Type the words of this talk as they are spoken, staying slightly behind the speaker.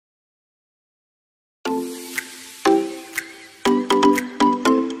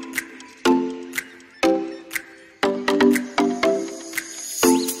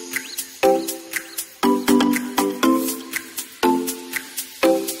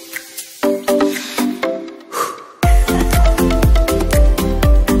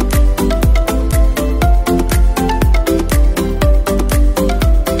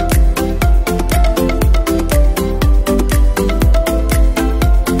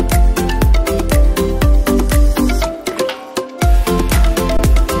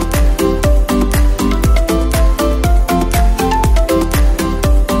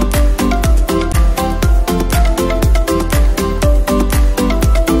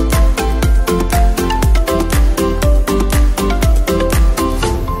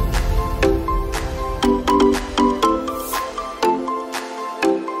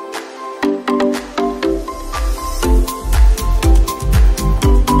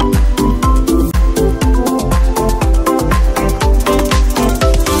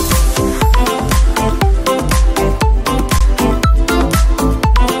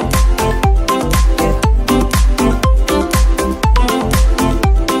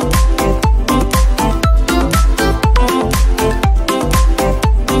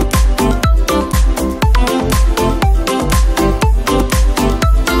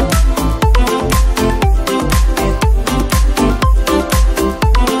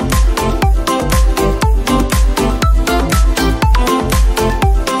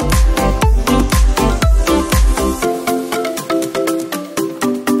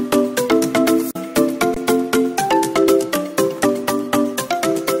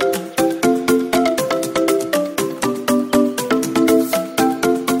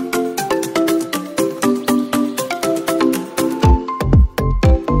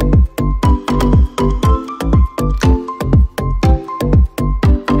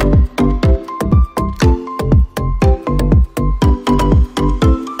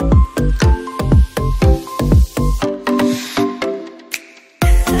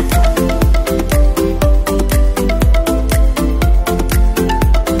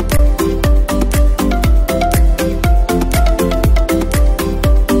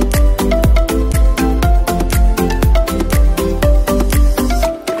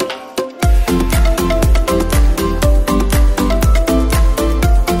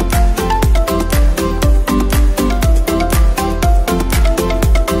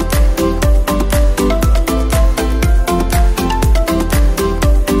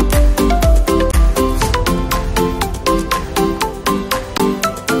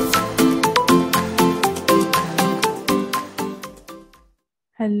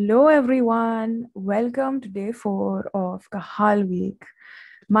Hello, everyone. Welcome to day 4 of Cajal Week.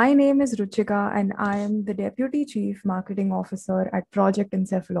 My name is Ruchika, and I am the Deputy Chief Marketing Officer at Project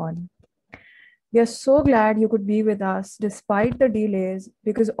Encephalon. We are so glad you could be with us despite the delays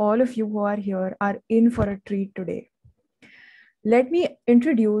because all of you who are here are in for a treat today. Let me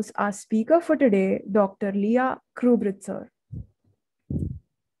introduce our speaker for today, Dr. Leah Krubitzer.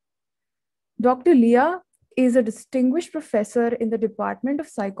 Dr. Leah is a distinguished professor in the Department of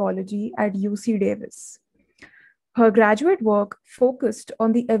Psychology at UC Davis. Her graduate work focused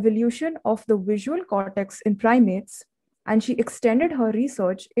on the evolution of the visual cortex in primates, and she extended her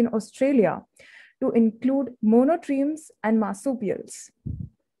research in Australia to include monotremes and marsupials.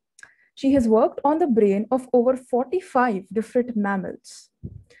 She has worked on the brain of over 45 different mammals.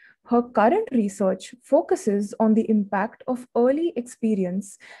 Her current research focuses on the impact of early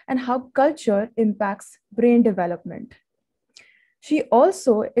experience and how culture impacts brain development. She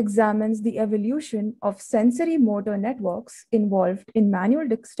also examines the evolution of sensory motor networks involved in manual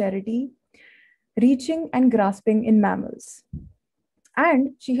dexterity, reaching and grasping in mammals.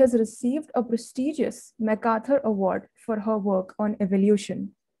 And she has received a prestigious MacArthur Award for her work on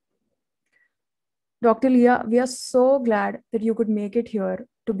evolution. Dr. Leah, we are so glad that you could make it here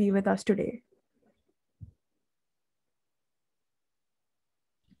to be with us today.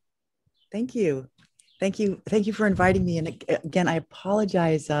 Thank you. Thank you for inviting me. And again, I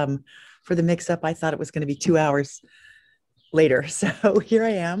apologize for the mix-up. I thought it was going to be 2 hours later. So here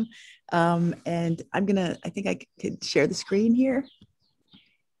I am. And I think I could share the screen here.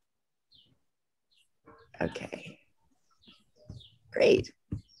 Okay. Great.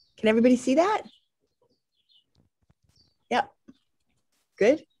 Can everybody see that? Yep.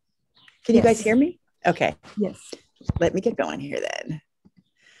 Good. Can you guys hear me? Okay. Yes. Let me get going here then.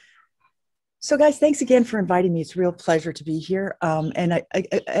 So guys, thanks again for inviting me. It's a real pleasure to be here. And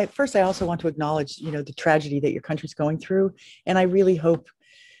at first, I also want to acknowledge, the tragedy that your country's going through. And I really hope,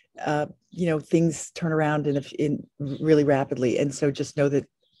 things turn around in really rapidly. And so just know that,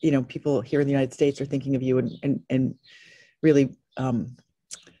 people here in the United States are thinking of you and really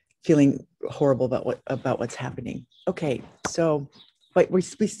feeling horrible about what's happening. Okay, so, but we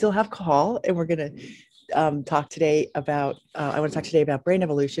still have Cajal, and we're going to talk today about, I want to talk today about brain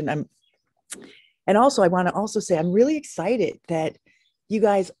evolution. And also, I want to also say I'm really excited that you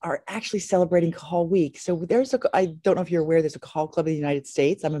guys are actually celebrating Cajal Week. So I don't know if you're aware, there's a Cajal Club in the United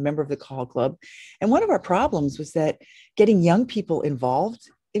States. I'm a member of the Cajal Club. And one of our problems was that getting young people involved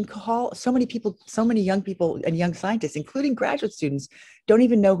in Cajal, so many young people and young scientists, including graduate students, don't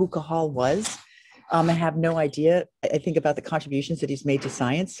even know who Cajal was. And have no idea, I think, about the contributions that he's made to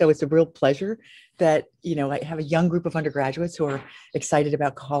science. So it's a real pleasure that, I have a young group of undergraduates who are excited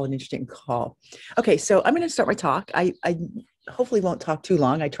about Cajal and interested in Cajal. Okay, so I'm going to start my talk. I hopefully won't talk too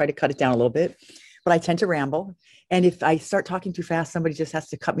long. I try to cut it down a little bit, but I tend to ramble. And if I start talking too fast, somebody just has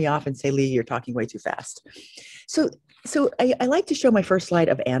to cut me off and say, Lee, you're talking way too fast. So I like to show my first slide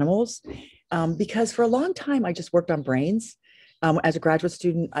of animals because for a long time, I just worked on brains. As a graduate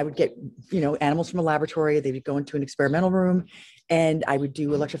student, I would get, animals from a laboratory. They would go into an experimental room and I would do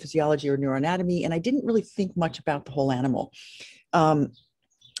electrophysiology or neuroanatomy. And I didn't really think much about the whole animal.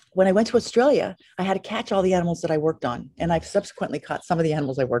 When I went to Australia, I had to catch all the animals that I worked on. And I've subsequently caught some of the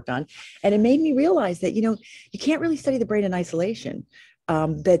animals I worked on. And it made me realize that, you can't really study the brain in isolation.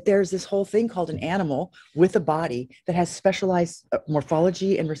 That there's this whole thing called an animal with a body that has specialized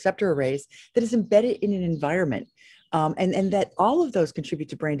morphology and receptor arrays that is embedded in an environment. And that all of those contribute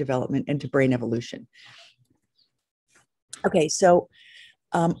to brain development and to brain evolution. Okay, so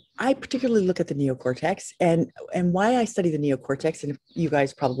I particularly look at the neocortex and why I study the neocortex, and you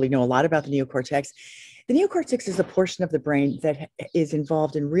guys probably know a lot about the neocortex. The neocortex is a portion of the brain that is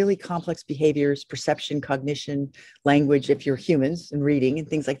involved in really complex behaviors, perception, cognition, language, if you're humans, and reading and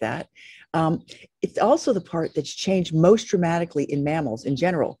things like that. It's also the part that's changed most dramatically in mammals in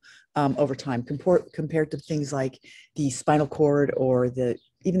general over time, compared to things like the spinal cord or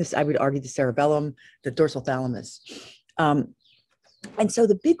I would argue the cerebellum, the dorsal thalamus. And so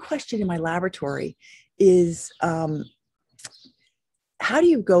the big question in my laboratory is, how do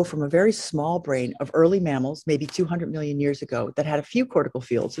you go from a very small brain of early mammals, maybe 200 million years ago, that had a few cortical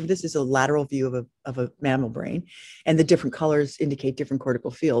fields? And this is a lateral view of a mammal brain, and the different colors indicate different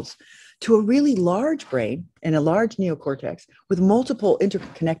cortical fields, to a really large brain and a large neocortex with multiple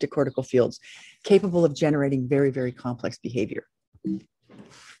interconnected cortical fields capable of generating very, very complex behavior. Okay,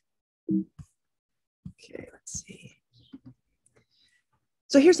 let's see.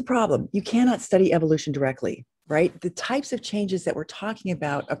 So here's the problem. You cannot study evolution directly, right? The types of changes that we're talking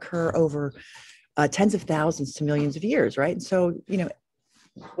about occur over tens of thousands to millions of years, right? And so,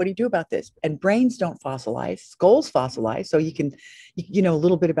 what do you do about this? And brains don't fossilize, skulls fossilize. So you know a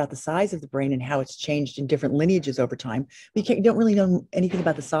little bit about the size of the brain and how it's changed in different lineages over time. But you don't really know anything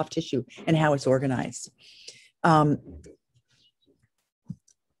about the soft tissue and how it's organized.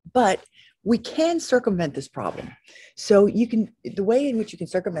 But we can circumvent this problem. So the way in which you can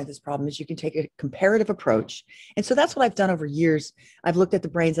circumvent this problem is you can take a comparative approach. And so that's what I've done over years. I've looked at the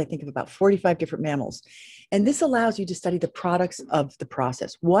brains, I think, of about 45 different mammals. And this allows you to study the products of the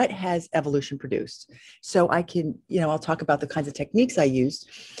process. What has evolution produced? So I can, I'll talk about the kinds of techniques I used.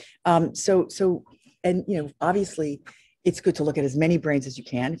 Obviously it's good to look at as many brains as you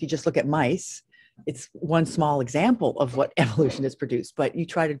can. If you just look at mice, it's one small example of what evolution has produced, but you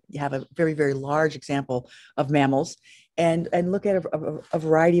try to have a very, very large example of mammals and look at a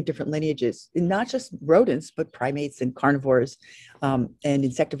variety of different lineages, and not just rodents, but primates and carnivores and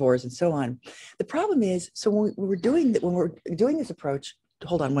insectivores and so on. The problem is, so when we're doing this approach,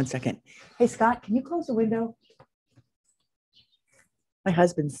 hold on one second. Hey, Scott, can you close the window? My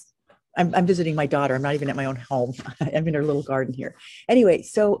husband's, I'm visiting my daughter. I'm not even at my own home. I'm in her little garden here. Anyway,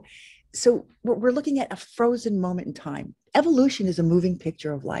 so we're looking at a frozen moment in time. Evolution is a moving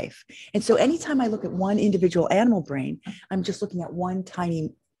picture of life. And so anytime I look at one individual animal brain, I'm just looking at one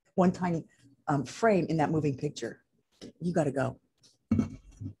tiny frame in that moving picture. You got to go.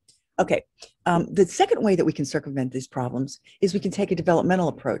 Okay. The second way that we can circumvent these problems is we can take a developmental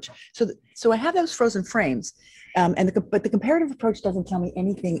approach. So I have those frozen frames, but the comparative approach doesn't tell me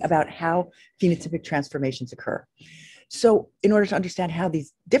anything about how phenotypic transformations occur. So in order to understand how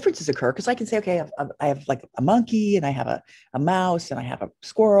these differences occur, because I can say, okay, I have like a monkey and I have a mouse and I have a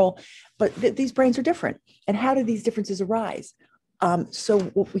squirrel, but these brains are different. And how do these differences arise? So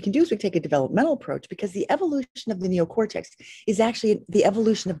what we can do is we take a developmental approach, because the evolution of the neocortex is actually the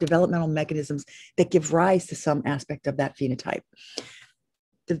evolution of developmental mechanisms that give rise to some aspect of that phenotype.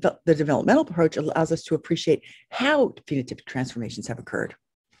 The developmental approach allows us to appreciate how phenotypic transformations have occurred.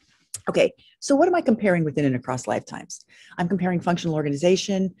 Okay, so what am I comparing within and across lifetimes? I'm comparing functional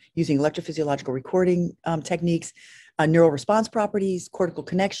organization using electrophysiological recording techniques, neural response properties, cortical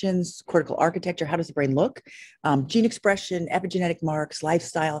connections, cortical architecture, how does the brain look, gene expression, epigenetic marks,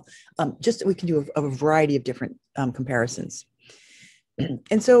 lifestyle, we can do a variety of different comparisons.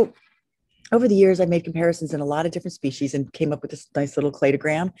 And so over the years, I've made comparisons in a lot of different species and came up with this nice little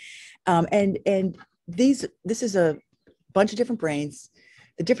cladogram. This is a bunch of different brains.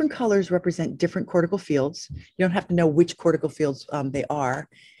 The different colors represent different cortical fields. You don't have to know which cortical fields they are.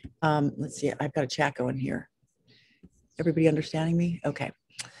 Let's see, I've got a chat going here. Everybody understanding me? Okay.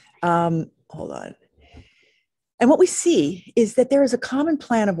 Hold on. And what we see is that there is a common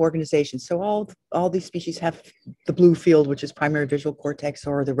plan of organization. So all these species have the blue field, which is primary visual cortex,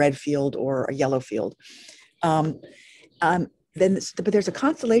 or the red field, or a yellow field. But there's a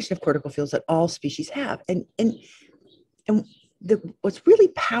constellation of cortical fields that all species have. What's really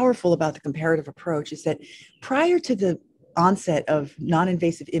powerful about the comparative approach is that prior to the onset of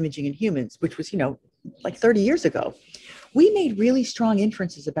non-invasive imaging in humans, which was, like 30 years ago, we made really strong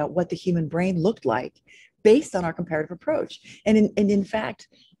inferences about what the human brain looked like based on our comparative approach. And in fact,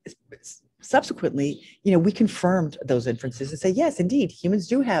 subsequently, we confirmed those inferences and say, yes, indeed, humans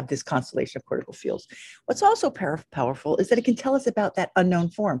do have this constellation of cortical fields. What's also powerful is that it can tell us about that unknown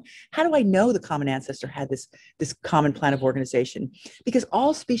form. How do I know the common ancestor had this common plan of organization? Because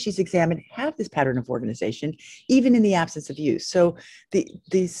all species examined have this pattern of organization, even in the absence of use. So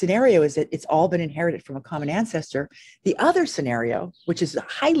the scenario is that it's all been inherited from a common ancestor. The other scenario, which is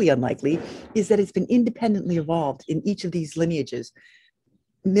highly unlikely, is that it's been independently evolved in each of these lineages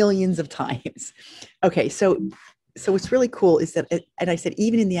millions of times. Okay, so what's really cool is that, and I said,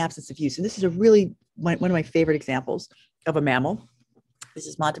 even in the absence of use, and this is one of my favorite examples of a mammal. This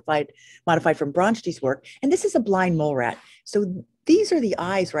is modified from Bronste's work, and this is a blind mole rat. So these are the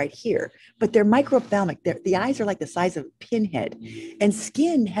eyes right here, but they're microphthalmic. The eyes are like the size of a pinhead, and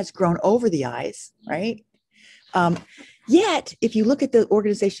skin has grown over the eyes, right? Yet, if you look at the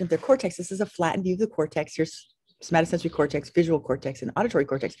organization of their cortex, this is a flattened view of the cortex. Here's somatosensory cortex, visual cortex, and auditory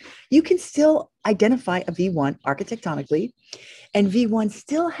cortex. You can still identify a V1 architectonically, and V1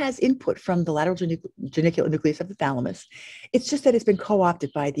 still has input from the lateral genicular nucleus of the thalamus. It's just that it's been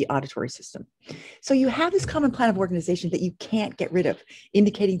co-opted by the auditory system. So you have this common plan of organization that you can't get rid of,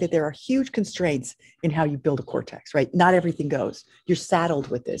 indicating that there are huge constraints in how you build a cortex, right? Not everything goes. You're saddled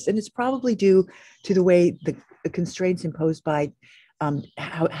with this, and it's probably due to the way the constraints imposed by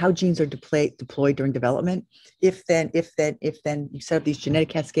how genes are deployed during development. If then you set up these genetic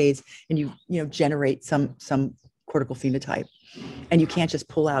cascades and you generate some cortical phenotype. And you can't just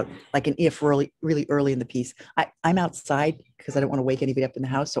pull out like an if really, really early in the piece. I'm outside because I don't want to wake anybody up in the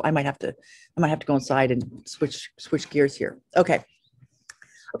house. So I might have to go inside and switch gears here. Okay.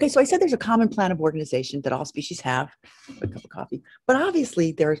 Okay, so I said there's a common plan of organization that all species have. A cup of coffee, but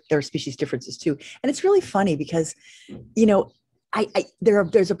obviously there are species differences too, and it's really funny because, you know,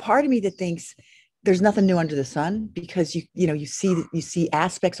 there's a part of me that thinks there's nothing new under the sun, because you see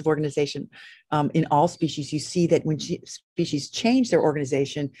aspects of organization in all species. You see that when species change their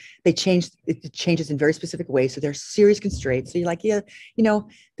organization, it changes in very specific ways. So there's serious constraints. So you're like, yeah,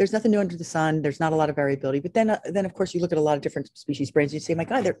 there's nothing new under the sun. There's not a lot of variability. But then of course you look at a lot of different species brains and you say, my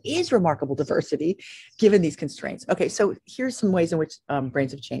God, there is remarkable diversity given these constraints. Okay, so here's some ways in which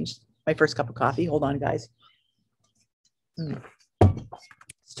brains have changed. My first cup of coffee. Hold on, guys.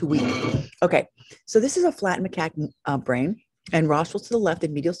 It's too weak. Okay, so this is a flat macaque brain, and rostrals to the left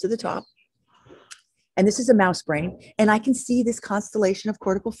and medials to the top. And this is a mouse brain, and I can see this constellation of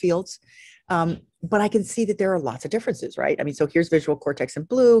cortical fields, but I can see that there are lots of differences, right? I mean, so here's visual cortex in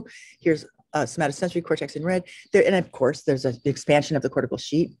blue, here's somatosensory cortex in red, and of course, there's an expansion of the cortical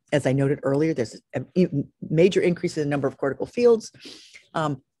sheet. As I noted earlier, there's a major increase in the number of cortical fields.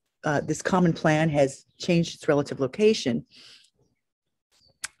 This common plan has changed its relative location.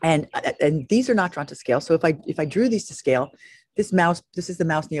 And these are not drawn to scale. So if I drew these to scale, this is the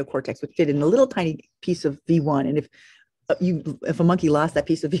mouse neocortex, would fit in a little tiny piece of V1. And if a monkey lost that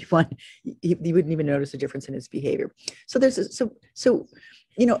piece of V1, you wouldn't even notice a difference in its behavior. So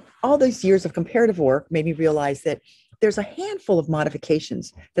all those years of comparative work made me realize that there's a handful of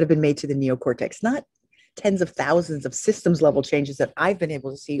modifications that have been made to the neocortex, not tens of thousands of systems level changes that I've been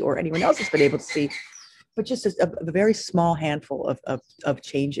able to see or anyone else has been able to see, but just a very small handful of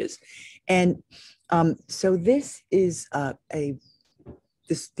changes. And so this is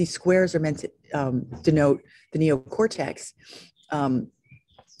these squares are meant to denote the neocortex,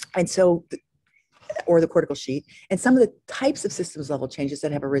 and so or the cortical sheet. And some of the types of systems level changes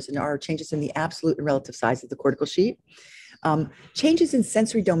that have arisen are changes in the absolute and relative size of the cortical sheet, changes in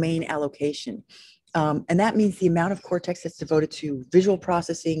sensory domain allocation, and that means the amount of cortex that's devoted to visual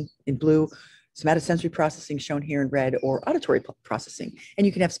processing in blue, somatosensory processing shown here in red, or auditory processing. And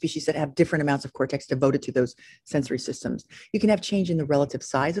you can have species that have different amounts of cortex devoted to those sensory systems. You can have change in the relative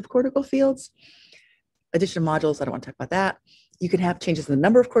size of cortical fields, addition of modules, I don't want to talk about that. You can have changes in the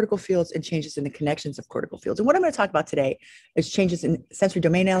number of cortical fields and changes in the connections of cortical fields. And what I'm going to talk about today is changes in sensory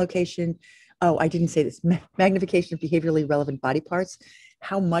domain allocation. Oh, I didn't say this, magnification of behaviorally relevant body parts,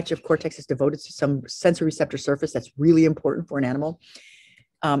 how much of cortex is devoted to some sensory receptor surface that's really important for an animal.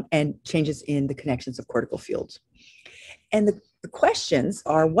 And changes in the connections of cortical fields. And the questions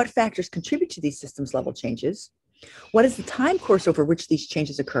are, what factors contribute to these systems level changes? What is the time course over which these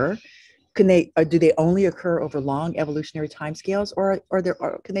changes occur? Do they only occur over long evolutionary timescales, or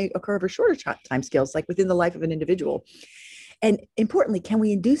can they occur over shorter timescales, like within the life of an individual? And importantly, can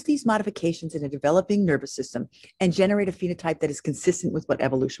we induce these modifications in a developing nervous system and generate a phenotype that is consistent with what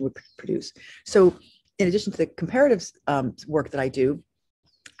evolution would produce? So in addition to the comparative work that I do,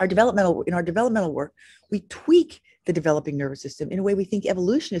 in our developmental work, we tweak the developing nervous system in a way we think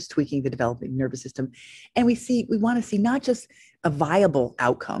evolution is tweaking the developing nervous system. And we want to see not just a viable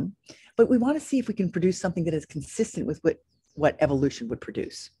outcome, but we want to see if we can produce something that is consistent with what evolution would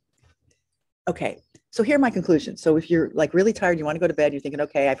produce. Okay, so here are my conclusions. So if you're like really tired, you want to go to bed, you're thinking,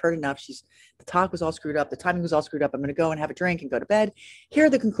 okay, I've heard enough. The talk was all screwed up. The timing was all screwed up. I'm going to go and have a drink and go to bed. Here are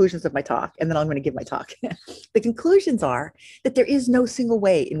the conclusions of my talk. And then I'm going to give my talk. The conclusions are that there is no single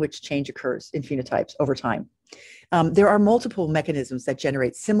way in which change occurs in phenotypes over time. There are multiple mechanisms that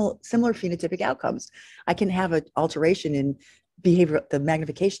generate similar phenotypic outcomes. I can have an alteration in the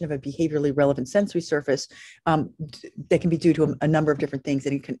magnification of a behaviorally relevant sensory surface that can be due to a number of different things,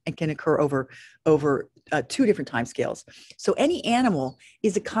 and it can occur over two different time scales. So any animal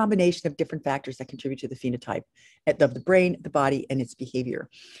is a combination of different factors that contribute to the phenotype of the brain, the body, and its behavior.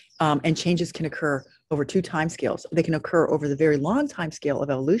 And changes can occur over two time scales. They can occur over the very long time scale of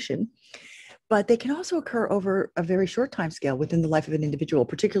evolution, but they can also occur over a very short time scale within the life of an individual,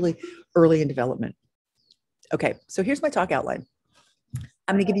 particularly early in development. Okay, so here's my talk outline.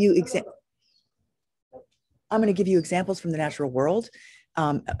 I'm going to give you examples from the natural world,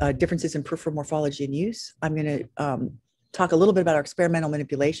 differences in peripheral morphology and use. I'm going to talk a little bit about our experimental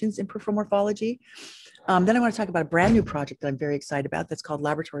manipulations in peripheral morphology. Then I want to talk about a brand new project that I'm very excited about that's called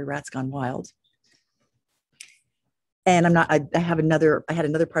Laboratory Rats Gone Wild. And I'm not, I have another, I had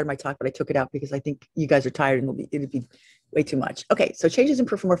another part of my talk, but I took it out because I think you guys are tired and it'd be way too much. Okay, so changes in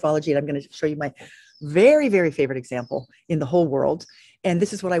peripheral morphology, and I'm going to show you my very, very favorite example in the whole world. And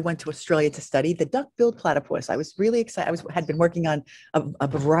this is what I went to Australia to study, the duck-billed platypus. I was really excited. Had been working on a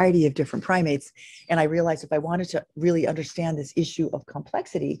variety of different primates, and I realized if I wanted to really understand this issue of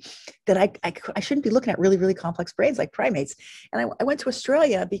complexity, that I shouldn't be looking at really, really complex brains like primates. And I went to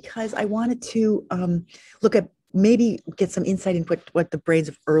Australia because I wanted to look at maybe get some insight into what the brains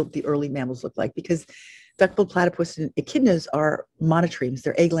of the early mammals look like, because duck-billed platypus and echidnas are monotremes.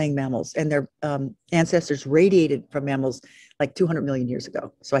 They're egg-laying mammals, and their ancestors radiated from mammals like 200 million years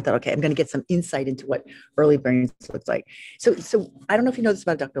ago. So I thought, okay, I'm going to get some insight into what early brains looked like. So I don't know if you know this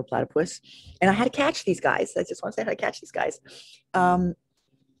about duck-billed platypus, and I had to catch these guys. I just want to say how to catch these guys.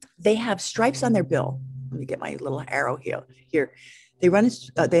 They have stripes on their bill. Let me get my little arrow here. They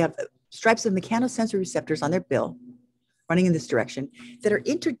have stripes of mechanosensory receptors on their bill running in this direction that are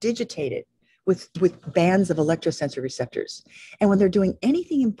interdigitated with bands of electrosensory receptors. And when they're doing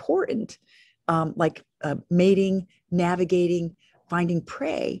anything important, like mating, navigating, finding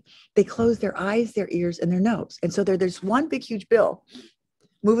prey, they close their eyes, their ears, and their nose. And so there's one big, huge bill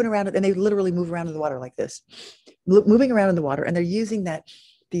moving around, and they literally move around in the water like this, moving around in the water. And they're using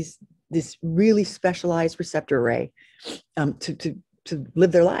this really specialized receptor array to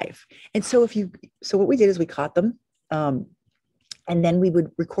live their life. And so what we did is we caught them, and then we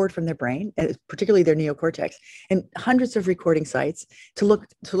would record from their brain, particularly their neocortex, and hundreds of recording sites to look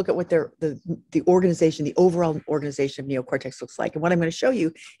at what the organization, the overall organization of neocortex looks like. And what I'm going to show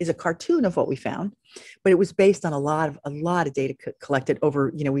you is a cartoon of what we found, but it was based on a lot of data collected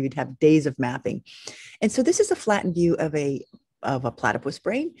over, we would have days of mapping. And so this is a flattened view of a platypus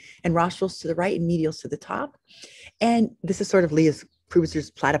brain, and rostrals to the right and medials to the top. And this is sort of Leah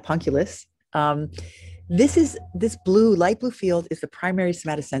Krubitzer's platypunculus. This light blue field is the primary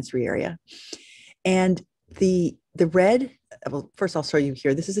somatosensory area. And the red, well, first I'll show you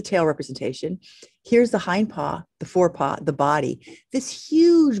here. This is a tail representation. Here's the hind paw, the forepaw, the body. This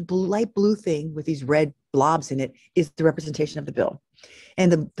huge light blue thing with these red blobs in it is the representation of the bill.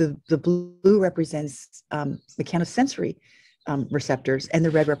 And the blue represents mechanosensory receptors, and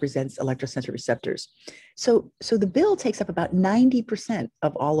the red represents electrosensory receptors. So the bill takes up about 90%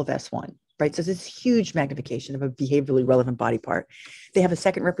 of all of S1, right? So this huge magnification of a behaviorally relevant body part. They have a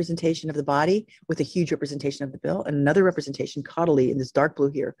second representation of the body with a huge representation of the bill, and another representation caudally in this dark blue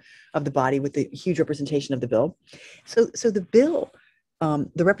here of the body with the huge representation of the bill. So the bill,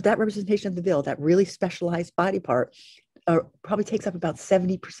 that representation of the bill, that really specialized body part, probably takes up about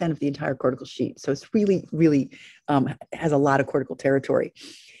 70% of the entire cortical sheet. So it's really, really has a lot of cortical territory.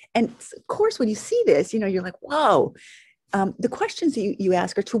 And of course, when you see this, you're like, whoa. The questions that you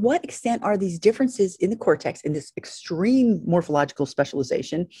ask are, to what extent are these differences in the cortex, in this extreme morphological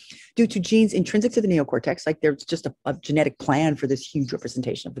specialization, due to genes intrinsic to the neocortex, like there's just a genetic plan for this huge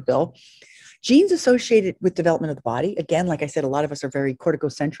representation of the bill? Genes associated with development of the body, again, like I said, a lot of us are very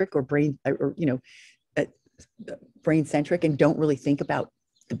corticocentric or brain-centric and don't really think about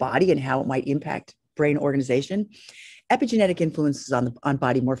the body and how it might impact brain organization. Epigenetic influences on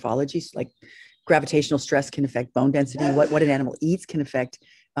body morphology, like gravitational stress can affect bone density. What an animal eats can affect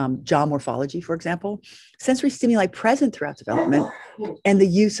jaw morphology, for example. Sensory stimuli present throughout development, and the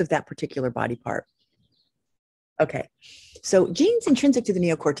use of that particular body part. Okay, so genes intrinsic to the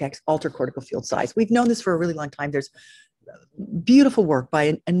neocortex alter cortical field size. We've known this for a really long time. There's beautiful work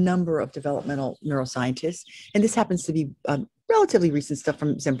by a number of developmental neuroscientists, and this happens to be relatively recent stuff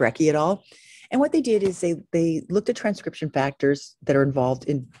from Zembrecki et al. And what they did is they looked at transcription factors that are involved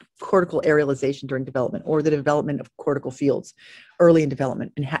in cortical arealization during development, or the development of cortical fields early in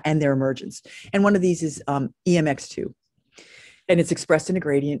development and their emergence. And one of these is EMX2, and it's expressed in a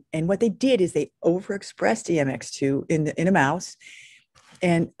gradient. And what they did is they overexpressed EMX2 in a mouse,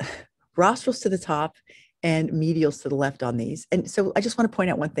 and rostrals to the top and medials to the left on these. And so I just want to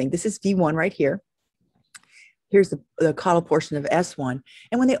point out one thing. This is V1 right here. Here's the caudal portion of S1.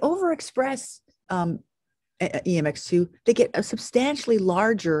 And when they overexpress EMX2, they get a substantially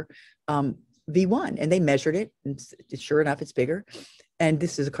larger V1. And they measured it, and sure enough, it's bigger. And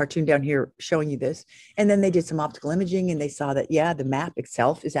this is a cartoon down here showing you this. And then they did some optical imaging, and they saw that, yeah, the map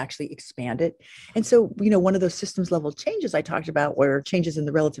itself is actually expanded. And so, one of those systems level changes I talked about were changes in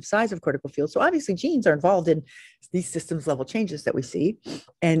the relative size of cortical fields. So obviously genes are involved in these systems level changes that we see.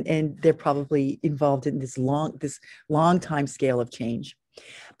 And they're probably involved in this long time scale of change.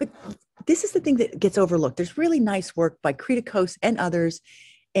 But this is the thing that gets overlooked. There's really nice work by Kritikos and others.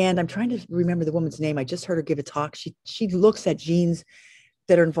 And I'm trying to remember the woman's name. I just heard her give a talk. She looks at genes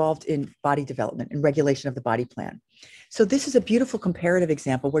that are involved in body development and regulation of the body plan. So this is a beautiful comparative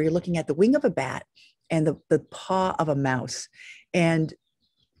example where you're looking at the wing of a bat and the paw of a mouse. And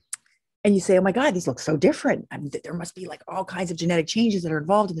you say, oh my God, these look so different. I mean, there must be like all kinds of genetic changes that are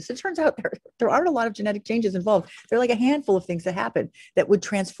involved in this. It turns out there aren't a lot of genetic changes involved. There are like a handful of things that happen that would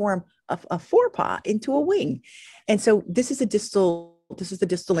transform a forepaw into a wing. And so this is the distal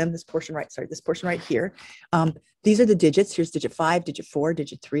limb, this portion right here. These are the digits. Here's digit 5, digit 4,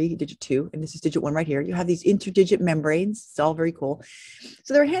 digit 3, digit 2, and this is digit 1 right here. You have these interdigit membranes. It's all very cool.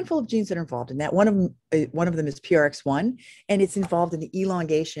 So there are a handful of genes that are involved in that. One of them is PRX1, and it's involved in the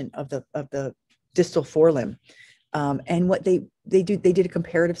elongation of the distal forelimb. And what they did a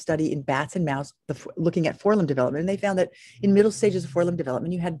comparative study in bats and mouse looking at forelimb development, and they found that in middle stages of forelimb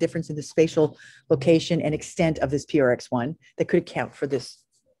development, you had a difference in the spatial location and extent of this PRX1 that could account for this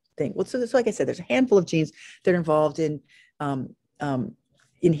thing. Well, so like I said, there's a handful of genes that are involved in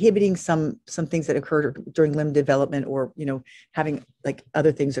inhibiting some things that occur during limb development, or having like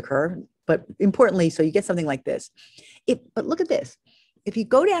other things occur. But importantly, so you get something like this. But look at this. If you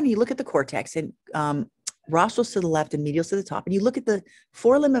go down and you look at the cortex and rostrals to the left and medials to the top, and you look at the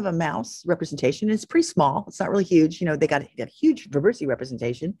forelimb of a mouse representation, and it's pretty small. It's not really huge. They got a huge Vibersi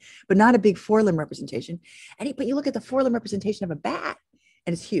representation, but not a big forelimb representation. But you look at the forelimb representation of a bat,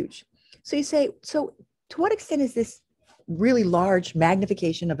 and it's huge. So you say, so to what extent is this really large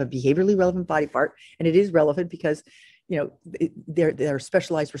magnification of a behaviorally relevant body part? And it is relevant because, there are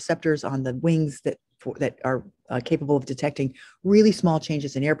specialized receptors on the wings that are capable of detecting really small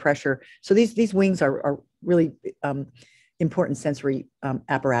changes in air pressure. So these wings are really important sensory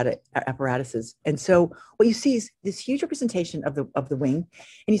apparatuses. And so what you see is this huge representation of the wing.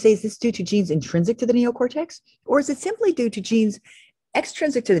 And you say, is this due to genes intrinsic to the neocortex? Or is it simply due to genes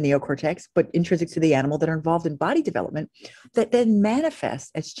extrinsic to the neocortex, but intrinsic to the animal that are involved in body development that then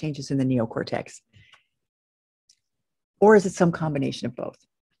manifest as changes in the neocortex? Or is it some combination of both?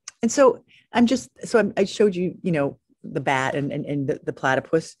 And so I showed you, the bat and the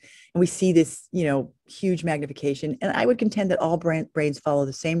platypus, and we see this, huge magnification. And I would contend that all brains follow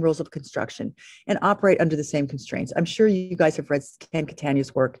the same rules of construction and operate under the same constraints. I'm sure you guys have read Ken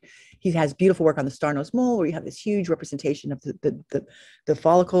Catania's work. He has beautiful work on the star-nosed mole, where you have this huge representation of the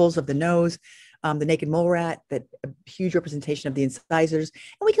follicles of the nose, the naked mole rat, that a huge representation of the incisors.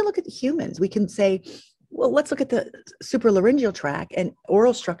 And we can look at the humans. We can say, well, let's look at the supralaryngeal tract and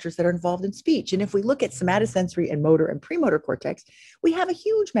oral structures that are involved in speech. And if we look at somatosensory and motor and premotor cortex, we have a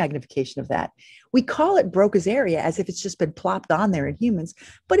huge magnification of that. We call it Broca's area as if it's just been plopped on there in humans,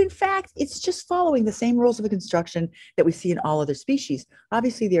 but in fact, it's just following the same rules of construction that we see in all other species.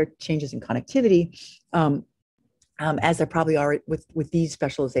 Obviously, there are changes in connectivity, as there probably are with these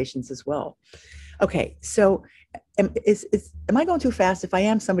specializations as well. Okay, so am I going too fast? If I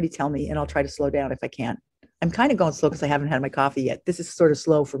am, somebody tell me, and I'll try to slow down if I can. I'm kind of going slow because I haven't had my coffee yet. This is sort of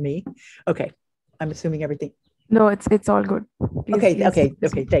slow for me. Okay, I'm assuming everything. No, it's all good. Please. Okay.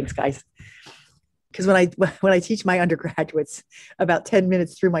 Thanks, guys. Because when I teach my undergraduates about 10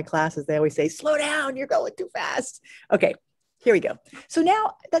 minutes through my classes, they always say, "Slow down, you're going too fast." Okay, here we go. So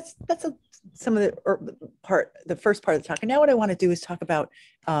now that's some of the first part of the talk. And now what I want to do is talk about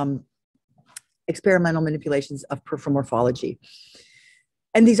experimental manipulations of peripheral morphology.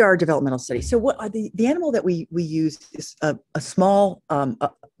 And these are our developmental studies. So what are the animal that we use is a small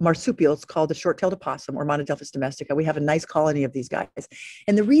marsupial. It's called the short-tailed opossum, or Monodelphis domestica. We have a nice colony of these guys.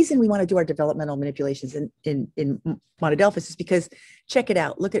 And the reason we want to do our developmental manipulations in Monodelphis is because, check it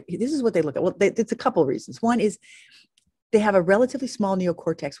out. This is what they look at. Well, it's a couple of reasons. One is they have a relatively small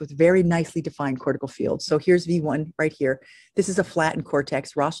neocortex with very nicely defined cortical fields. So here's V1 right here. This is a flattened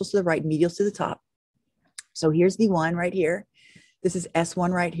cortex, rostrals to the right, medials to the top. So here's V1 right here. This is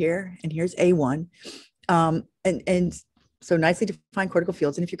S1 right here, and here's A1. And so nicely defined cortical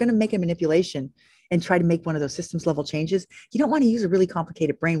fields. And if you're going to make a manipulation and try to make one of those systems level changes, you don't want to use a really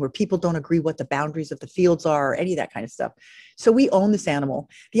complicated brain where people don't agree what the boundaries of the fields are or any of that kind of stuff. So we own this animal.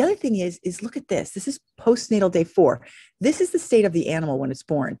 The other thing is look at this. This is postnatal day 4. This is the state of the animal when it's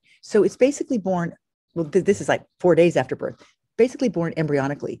born. So it's basically born, well, this is like 4 days after birth, basically born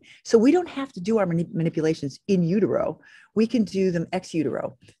embryonically. So we don't have to do our manipulations in utero. We can do them ex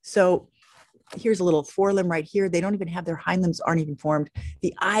utero. So here's a little forelimb right here. They don't even have their hind limbs aren't even formed.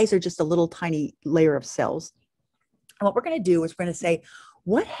 The eyes are just a little tiny layer of cells. And what we're going to do is we're going to say,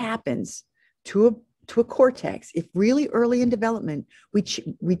 what happens to a cortex if really early in development we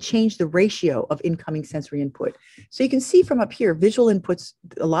change the ratio of incoming sensory input? So you can see from up here, visual inputs,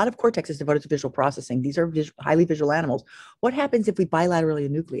 a lot of cortex is devoted to visual processing. These are highly visual animals. What happens if we bilaterally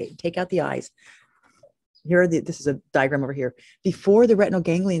enucleate, take out the eyes, this is a diagram over here, before the retinal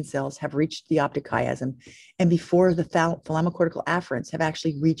ganglion cells have reached the optic chiasm and before the thalamocortical afferents have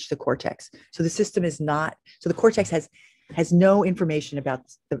actually reached the cortex. So the system is not, so the cortex has no information about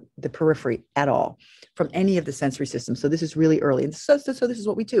the periphery at all from any of the sensory systems. So this is really early. And so this is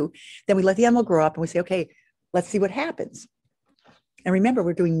what we do. Then we let the animal grow up and we say, okay, let's see what happens. And remember,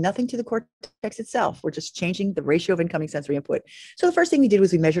 we're doing nothing to the cortex itself. We're just changing the ratio of incoming sensory input. So the first thing we did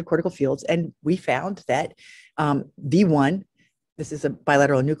was we measured cortical fields, and we found that V1, this is a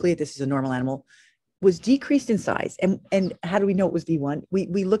bilateral nucleate, this is a normal animal, was decreased in size. And how do we know it was V1?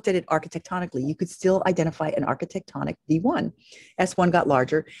 We looked at it architectonically. You could still identify an architectonic V1. S1 got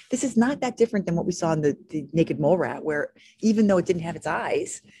larger. This is not that different than what we saw in the naked mole rat, where even though it didn't have its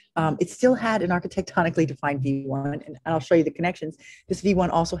eyes, it still had an architectonically defined V1, and I'll show you the connections. This V1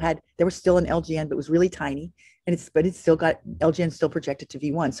 also there was still an LGN, but it was really tiny, but it's still got LGN still projected to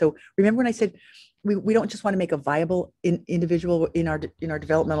V1. So remember when I said we don't just want to make a viable individual in our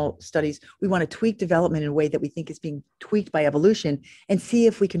developmental studies. We want to tweak development in a way that we think is being tweaked by evolution and see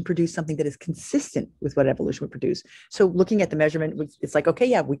if we can produce something that is consistent with what evolution would produce. So looking at the measurement, it's like, okay,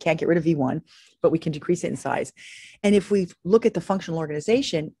 yeah, we can't get rid of V1, but we can decrease it in size. And if we look at the functional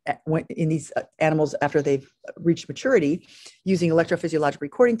organization in these animals after they've reached maturity, using electrophysiologic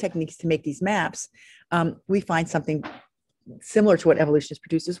recording techniques to make these maps, we find something similar to what evolution has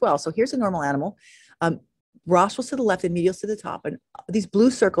produced as well. So here's a normal animal. Rostrals to the left and medials to the top. And these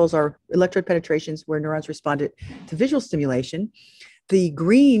blue circles are electrode penetrations where neurons responded to visual stimulation. The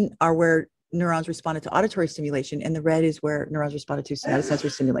green are where neurons responded to auditory stimulation, and the red is where neurons responded to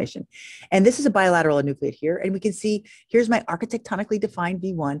somatosensory stimulation. And this is a bilateral enucleate here. And we can see, here's my architectonically defined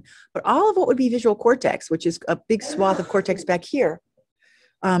V1, but all of what would be visual cortex, which is a big swath of cortex back here,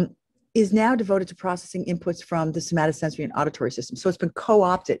 is now devoted to processing inputs from the somatosensory and auditory system. So it's been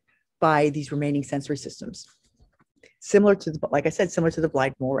co-opted by these remaining sensory systems. Similar to, like I said, similar to the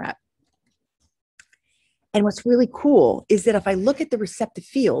blind mole rat. And what's really cool is that if I look at the receptive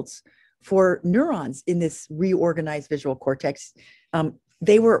fields for neurons in this reorganized visual cortex,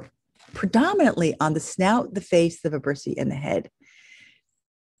 they were predominantly on the snout, the face, the vibrissae, and the head,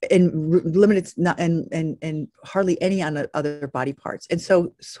 and limited and hardly any on the other body parts. And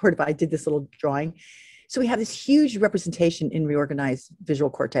so sort of I did this little drawing. So we have this huge representation in reorganized visual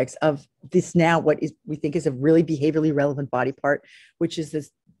cortex of this now we think is a really behaviorally relevant body part, which is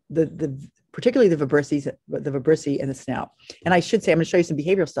this particularly the vibrissae and the snout. And I should say, I'm going to show you some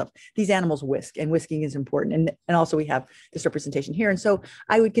behavioral stuff. These animals whisk, and whisking is important. And also we have this representation here. And so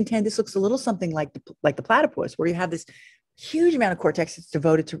I would contend this looks a little something like the platypus, where you have this huge amount of cortex that's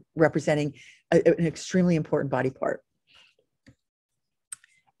devoted to representing an extremely important body part.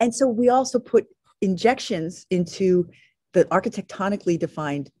 And so we also put injections into the architectonically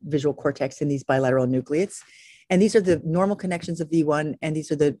defined visual cortex in these bilateral nucleates. And these are the normal connections of V1, and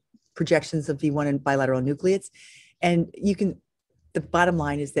these are the projections of V1 and bilateral nucleates. And the bottom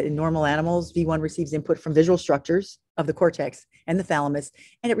line is that in normal animals, V1 receives input from visual structures of the cortex and the thalamus,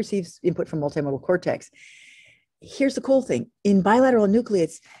 and it receives input from multimodal cortex. Here's the cool thing. In bilateral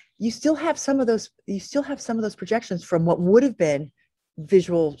nucleates, you still have some of those projections from what would have been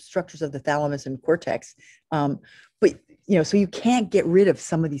visual structures of the thalamus and cortex. But so you can't get rid of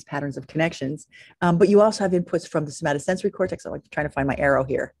some of these patterns of connections, but you also have inputs from the somatosensory cortex. I'm trying to find my arrow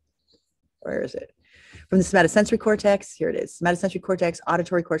here. Where is it? From the somatosensory cortex, here it is. Somatosensory cortex,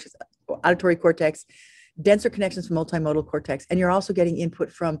 auditory cortex, denser connections from multimodal cortex, and you're also getting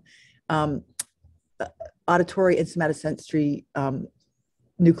input from auditory and somatosensory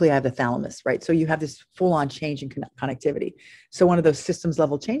nuclei of the thalamus, right? So you have this full-on change in connectivity. So one of those systems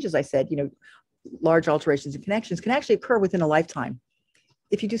level changes, I said, large alterations in connections can actually occur within a lifetime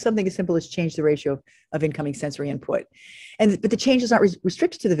if you do something as simple as change the ratio of incoming sensory input. But the change is not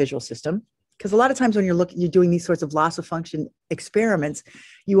restricted to the visual system, because a lot of times when you're doing these sorts of loss of function experiments,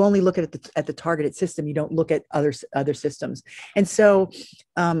 you only look at the targeted system. You don't look at other systems. And so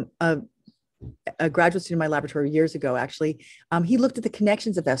a graduate student in my laboratory years ago, actually, he looked at the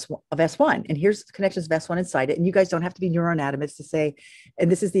connections of S1, and here's the connections of S1 inside it. And you guys don't have to be neuroanatomists to say, and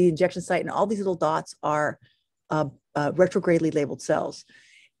this is the injection site, and all these little dots are retrogradely labeled cells.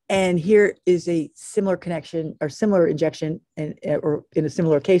 And here is a similar connection or similar injection, or in a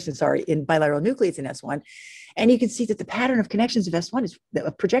similar location, in bilateral nucleates in S1. And you can see that the pattern of connections of S1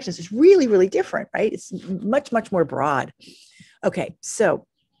 of projections is really, really different, right? It's much, much more broad. Okay, so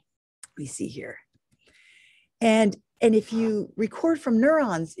we see here. And if you record from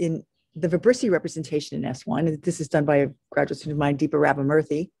neurons in the vibrissae representation in S1, and this is done by a graduate student of mine, Deepa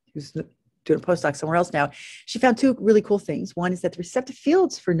Ravamurthy, who's doing a postdoc somewhere else now, she found two really cool things. One is that the receptive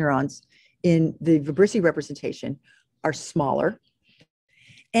fields for neurons in the Vibrissi representation are smaller,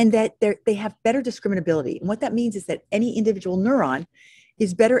 and that they have better discriminability. And what that means is that any individual neuron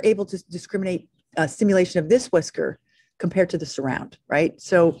is better able to discriminate stimulation of this whisker compared to the surround, right?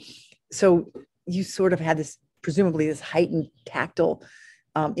 So you sort of had this, presumably this heightened tactile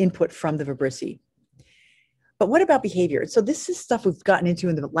input from the Vibrissi. But what about behavior? So this is stuff we've gotten into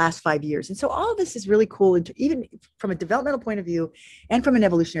in the last 5 years. And so all of this is really cool, even from a developmental point of view and from an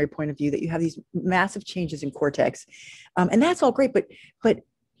evolutionary point of view, that you have these massive changes in cortex. And that's all great,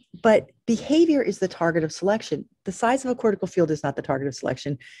 but behavior is the target of selection. The size of a cortical field is not the target of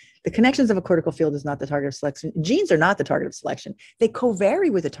selection. The connections of a cortical field is not the target of selection. Genes are not the target of selection. They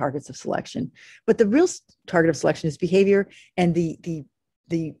co-vary with the targets of selection. But the real target of selection is behavior and the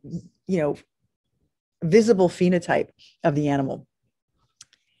visible phenotype of the animal.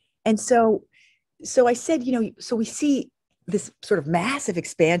 And so I said, so we see this sort of massive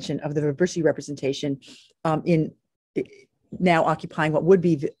expansion of the Vibrissi representation in now occupying what would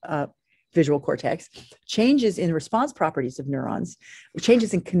be visual cortex, changes in response properties of neurons,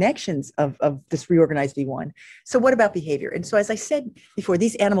 changes in connections of this reorganized V1. So what about behavior? And so, as I said before,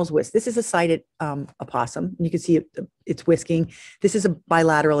 these animals whisk. This is a sighted opossum. You can see it's whisking. This is a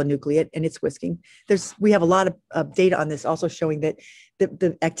bilateral enucleate, and it's whisking. We have a lot of data on this, also showing that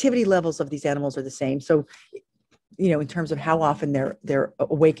the activity levels of these animals are the same. So, in terms of how often they're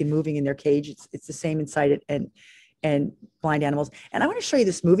awake and moving in their cage, it's the same in sighted and blind animals. And I want to show you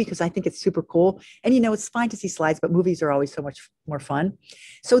this movie because I think it's super cool. And it's fine to see slides, but movies are always so much more fun.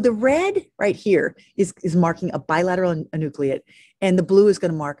 So the red right here is marking a bilateral enucleate, and the blue is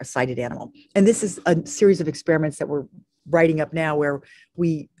going to mark a sighted animal. And this is a series of experiments that we're writing up now, where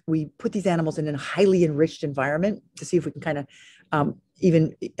we put these animals in a highly enriched environment to see if we can kind of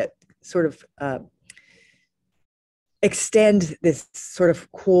extend this sort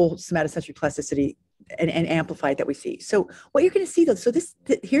of cool somatosensory plasticity and amplify it that we see. So what you're going to see though,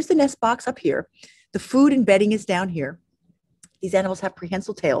 here's the nest box up here. The food and bedding is down here. These animals have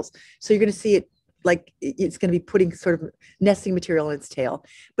prehensile tails. So you're going to see it like it's going to be putting sort of nesting material in its tail.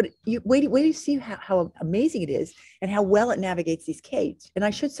 But wait till you see how amazing it is and how well it navigates these cages. And I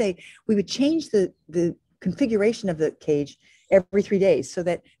should say, we would change the configuration of the cage every 3 days so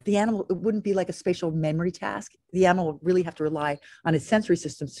that the animal, it wouldn't be like a spatial memory task. The animal will really have to rely on its sensory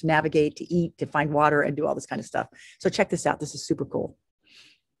systems to navigate, to eat, to find water, and do all this kind of stuff. So check this out. This is super cool.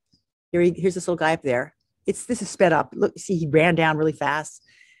 Here's this little guy up there. This is sped up. Look, see, he ran down really fast.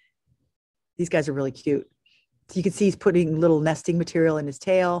 These guys are really cute. So you can see he's putting little nesting material in his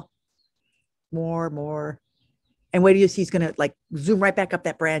tail. More. And wait till you see, he's going to like zoom right back up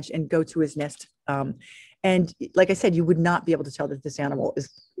that branch and go to his nest. And like I said, you would not be able to tell that this animal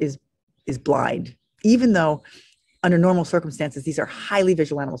is blind, even though under normal circumstances, these are highly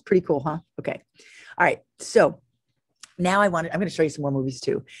visual animals. Pretty cool, huh? Okay. All right. So now I'm going to show you some more movies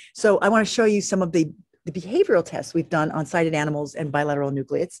too. So I want to show you some of the behavioral tests we've done on sighted animals and bilateral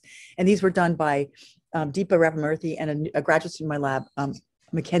nucleates. And these were done by Deepa Ravamurthy and a graduate student in my lab,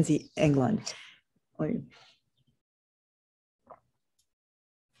 Mackenzie England.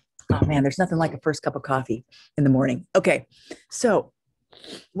 Oh man, there's nothing like a first cup of coffee in the morning. Okay, so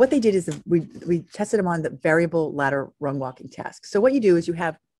what they did is we tested them on the variable ladder rung walking task. So what you do is you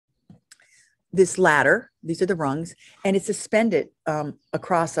have this ladder, these are the rungs, and it's suspended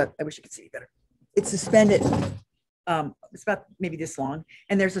across I wish you could see better. It's suspended, it's about maybe this long,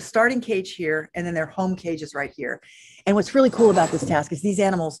 and there's a starting cage here, and then their home cage is right here. And what's really cool about this task is these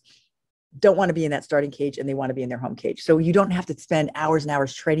animals don't want to be in that starting cage, and they want to be in their home cage. So you don't have to spend hours and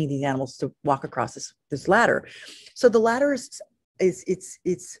hours training these animals to walk across this ladder. So the ladder is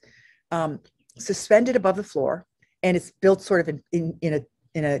suspended above the floor, and it's built sort of in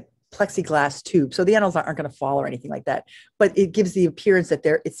a plexiglass tube. So the animals aren't going to fall or anything like that, but it gives the appearance that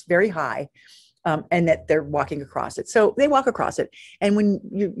it's very high, and that they're walking across it. So they walk across it. And when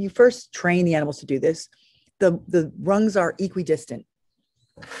you first train the animals to do this, the rungs are equidistant.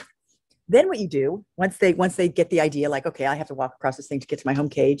 Then what you do, once they get the idea, like, okay, I have to walk across this thing to get to my home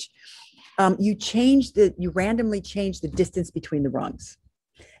cage, you randomly change the distance between the rungs.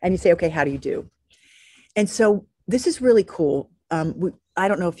 And you say, okay, how do you do? And so this is really cool. I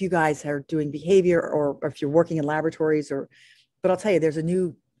don't know if you guys are doing behavior or if you're working in laboratories, but I'll tell you, there's a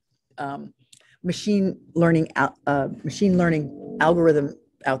new machine learning algorithm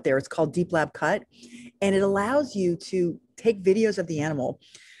out there. It's called Deep Lab Cut, and it allows you to take videos of the animal,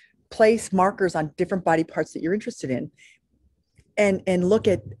 place markers on different body parts that you're interested in, and look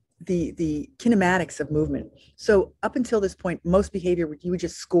at the kinematics of movement. So up until this point, most behavior, you would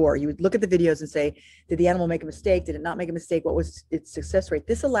just score. You would look at the videos and say, did the animal make a mistake? Did it not make a mistake? What was its success rate?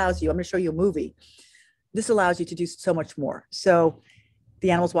 This allows you, I'm going to show you a movie. This allows you to do so much more. So the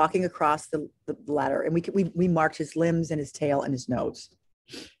animal's walking across the ladder, and we marked his limbs and his tail and his nose.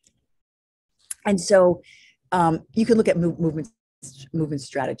 And so you can look at movement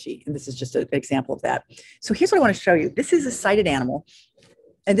strategy. And this is just an example of that. So here's what I want to show you. This is a sighted animal.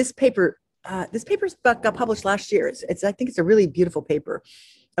 And this paper got published last year. I think it's a really beautiful paper.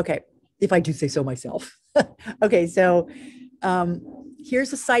 Okay, if I do say so myself. Okay, so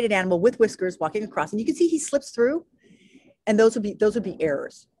here's a sighted animal with whiskers walking across, and you can see he slips through, and those would be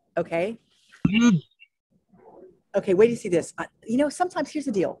errors. Okay. Okay, wait till you see this. Sometimes here's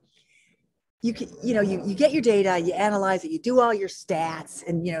the deal. You get your data, you analyze it, you do all your stats,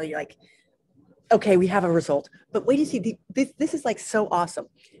 and you're like, okay, we have a result. But wait till you see, this is like so awesome.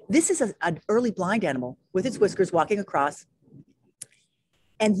 This is an early blind animal with its whiskers walking across.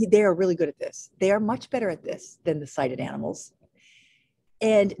 And they are really good at this. They are much better at this than the sighted animals.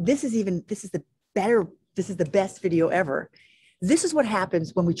 And this is the best video ever. This is what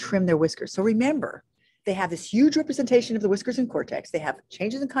happens when we trim their whiskers. So remember, they have this huge representation of the whiskers and cortex. They have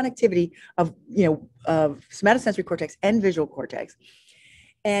changes in connectivity of somatosensory cortex and visual cortex.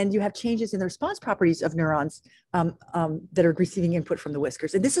 And you have changes in the response properties of neurons that are receiving input from the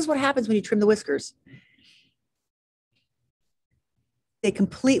whiskers. And this is what happens when you trim the whiskers. They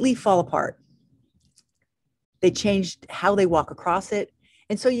completely fall apart. They changed how they walk across it.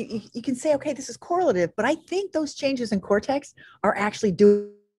 And so you can say, okay, this is correlative, but I think those changes in cortex are actually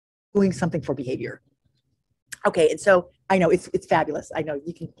doing something for behavior. Okay, and so I know it's fabulous. I know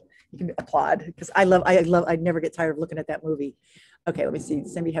you can applaud, because I never get tired of looking at that movie. Okay, let me see.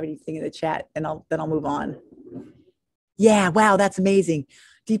 Does anybody have anything in the chat? And then I'll move on. Yeah, wow, that's amazing.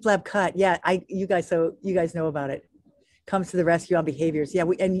 Deep Lab Cut. Yeah, you guys know about it. Comes to the rescue on behaviors. Yeah,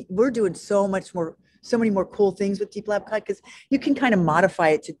 we're doing so many more cool things with Deep Lab Cut, because you can kind of modify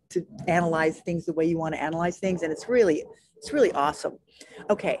it to analyze things the way you want to analyze things, and it's really awesome.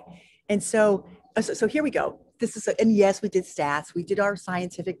 Okay, and so here we go. And yes, we did stats. We did our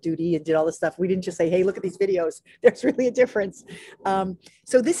scientific duty and did all this stuff. We didn't just say, hey, look at these videos. There's really a difference.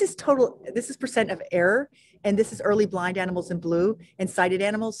 So this is percent of error. And this is early blind animals in blue and sighted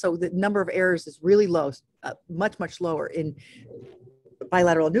animals. So the number of errors is really low, much, much lower in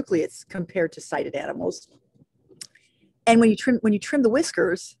bilateral nucleates compared to sighted animals. And when you trim the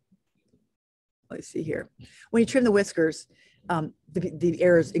whiskers, let's see here. When you trim the whiskers, the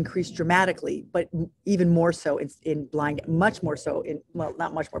errors increase dramatically, but even more so in blind, much more so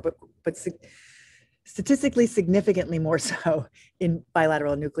not much more, but statistically significantly more so in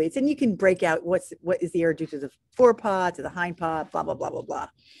bilateral nucleates. And you can break out what is the error due to the forepaw, to the hind paw, blah, blah, blah, blah, blah.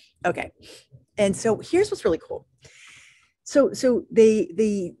 Okay. And so here's what's really cool. So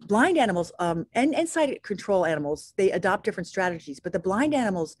the blind animals and sighted control animals, they adopt different strategies, but the blind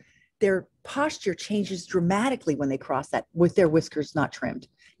animals, their posture changes dramatically when they cross that with their whiskers not trimmed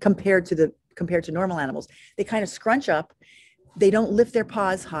compared to normal animals. They kind of scrunch up. They don't lift their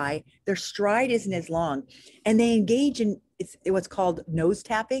paws high. Their stride isn't as long, and they engage in what's called nose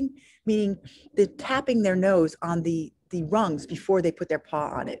tapping, meaning they're tapping their nose on the rungs before they put their paw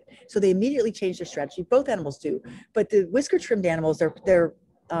on it. So they immediately change their strategy. Both animals do, but the whisker trimmed animals, their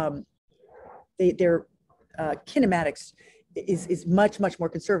kinematics is much, much more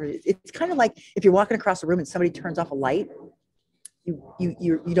conservative. It's kind of like if you're walking across a room and somebody turns off a light,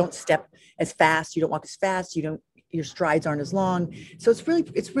 you don't step as fast, you don't walk as fast, your strides aren't as long. So it's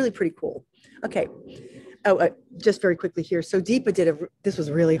really pretty cool. Okay. Just very quickly here. So Deepa this was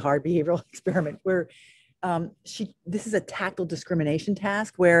a really hard behavioral experiment where this is a tactile discrimination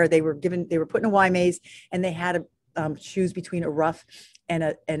task where they were put in a Y maze, and they had to choose between a rough and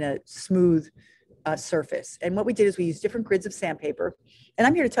a smooth surface. And what we did is we used different grids of sandpaper. And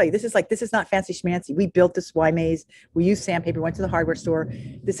I'm here to tell you, this is not fancy schmancy. We built this Y maze. We used sandpaper, went to the hardware store.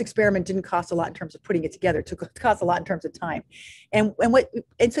 This experiment didn't cost a lot in terms of putting it together. It cost a lot in terms of time. And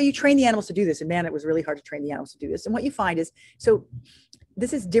so you train the animals to do this. And man, it was really hard to train the animals to do this. And what you find is, so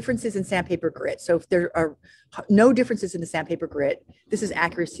this is differences in sandpaper grit. So if there are no differences in the sandpaper grit, this is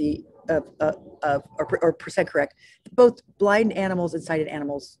accuracy or percent correct. Both blind animals and sighted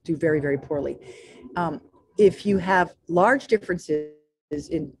animals do very, very poorly. If you have large differences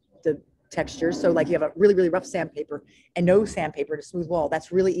in the textures, so like you have a really, really rough sandpaper and no sandpaper and a smooth wall,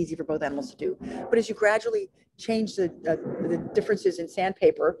 that's really easy for both animals to do. But as you gradually change the differences in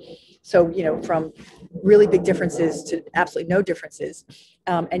sandpaper, so from really big differences to absolutely no differences,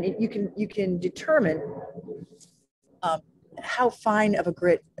 and you can determine how fine of a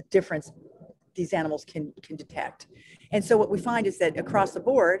grit difference these animals can detect. And so what we find is that across the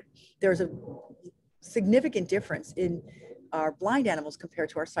board, there's a significant difference in our blind animals compared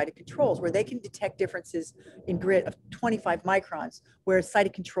to our sighted controls, where they can detect differences in grit of 25 microns, whereas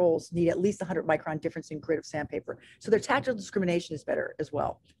sighted controls need at least 100 micron difference in grit of sandpaper. So their tactile discrimination is better as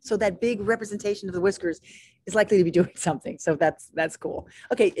well. So that big representation of the whiskers is likely to be doing something. So that's cool.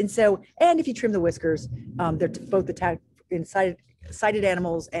 Okay, and if you trim the whiskers, they're both in sighted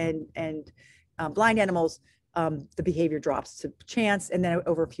animals and blind animals, the behavior drops to chance, and then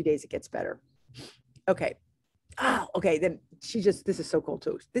over a few days it gets better. Okay. Oh, okay. Then this is so cool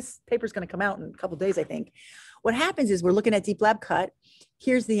too. This paper is going to come out in a couple of days, I think. What happens is we're looking at deep lab cut.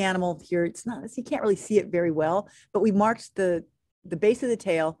 Here's the animal here. It's not, you can't really see it very well, but we marked the base of the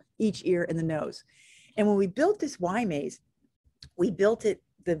tail, each ear, and the nose. And when we built this Y maze, we built it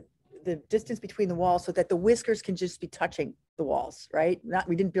the distance between the walls so that the whiskers can just be touching the walls, right?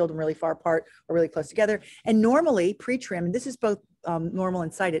 We didn't build them really far apart or really close together. And normally pre-trim, and this is both normal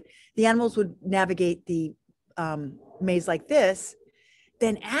and sighted, the animals would navigate the maze like this.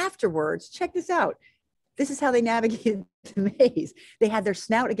 Then afterwards, check this out. This is how they navigated the maze. They had their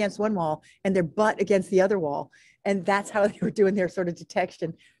snout against one wall and their butt against the other wall. And that's how they were doing their sort of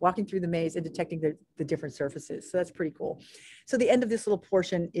detection, walking through the maze and detecting the different surfaces. So that's pretty cool. So the end of this little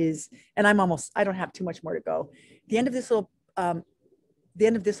portion is, and I don't have too much more to go. The end of this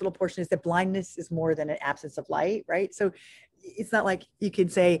little portion is that blindness is more than an absence of light, right? So it's not like you can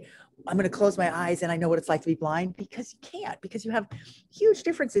say, I'm going to close my eyes and I know what it's like to be blind, because you can't, because you have huge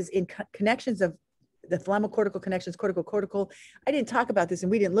differences in connections of the thalamocortical connections, cortical. I didn't talk about this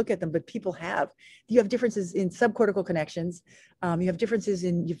and we didn't look at them, but people have. You have differences in subcortical connections. You have differences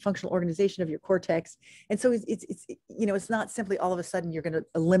in your functional organization of your cortex. And so it's not simply all of a sudden you're going to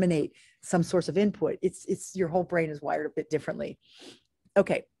eliminate some source of input. It's your whole brain is wired a bit differently.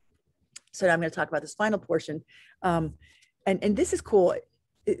 Okay. So now I'm going to talk about this final portion. And this is cool.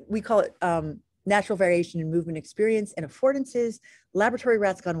 We call it natural variation in movement experience and affordances, laboratory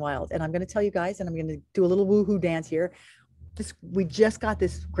rats gone wild. And I'm going to tell you guys, and I'm going to do a little woohoo dance here. We just got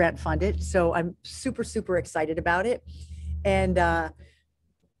this grant funded, so I'm super, super excited about it. And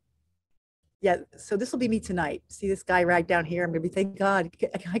yeah, so this will be me tonight. See this guy right down here? I'm going to be, thank God.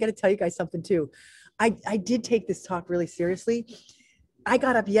 I got to tell you guys something too. I did take this talk really seriously. I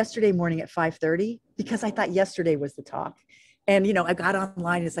got up yesterday morning at 5:30 because I thought yesterday was the talk. And, I got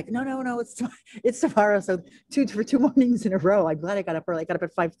online and it's like, no, it's tomorrow. So for 2 mornings in a row, I'm glad I got up early. I got up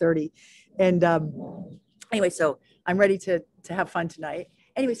at 5:30. And anyway, so I'm ready to have fun tonight.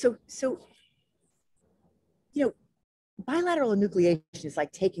 Anyway, so bilateral enucleation is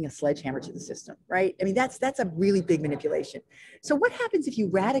like taking a sledgehammer to the system, right? I mean, that's a really big manipulation. So what happens if you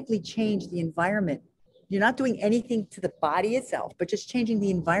radically change the environment? You're not doing anything to the body itself, but just changing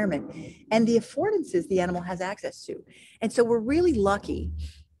the environment and the affordances the animal has access to. And so we're really lucky.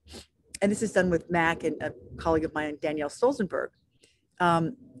 And this is done with Mac and a colleague of mine, Danielle Stolzenberg.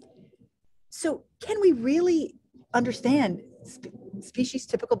 So can we really understand species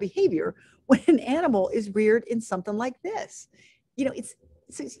typical behavior when an animal is reared in something like this? We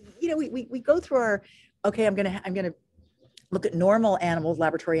go through our, okay, I'm going to look at normal animals,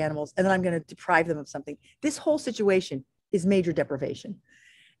 laboratory animals, and then I'm going to deprive them of something. This whole situation is major deprivation.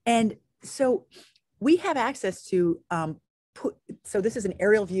 And so we have access to, so this is an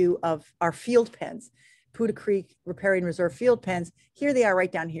aerial view of our field pens, Puda Creek Riparian Reserve field pens. Here they are right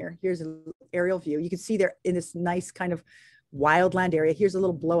down here. Here's an aerial view. You can see they're in this nice kind of wildland area. Here's a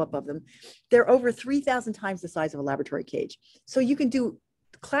little blow up of them. They're over 3,000 times the size of a laboratory cage. So you can do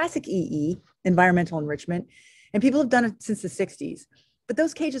classic EE, environmental enrichment, and people have done it since the 60s, but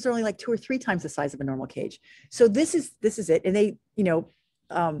those cages are only like 2 or 3 times the size of a normal cage. So this is it. And they,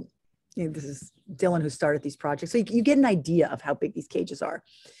 this is Dylan who started these projects. So you get an idea of how big these cages are.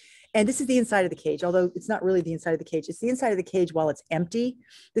 And this is the inside of the cage, although it's not really the inside of the cage. It's the inside of the cage while it's empty.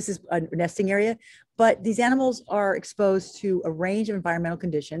 This is a nesting area, but these animals are exposed to a range of environmental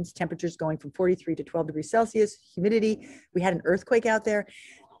conditions, temperatures going from 43 to 12 degrees Celsius, humidity. We had an earthquake out there.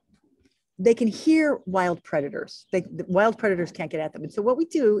 They can hear wild predators. The wild predators can't get at them. And so what we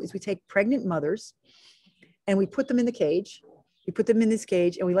do is we take pregnant mothers and we put them in the cage. We put them in this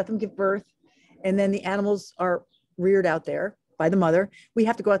cage and we let them give birth. And then the animals are reared out there by the mother. We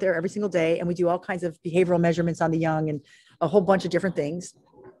have to go out there every single day and we do all kinds of behavioral measurements on the young and a whole bunch of different things.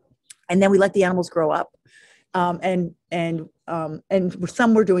 And then we let the animals grow up. And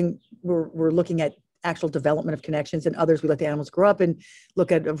some we're looking at actual development of connections, and others we let the animals grow up and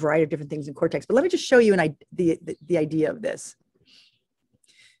look at a variety of different things in cortex. But let me just show you the idea of this.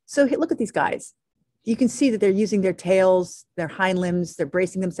 So look at these guys. you can see that they're using their tails, their hind limbs, they're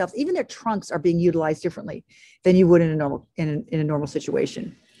bracing themselves. Even their trunks are being utilized differently than you would in a normal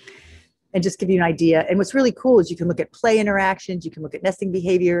situation. And just give you an idea. And what's really cool is you can look at play interactions, you can look at nesting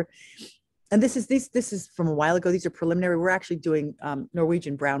behavior. And this is from a while ago. These are preliminary. We're actually doing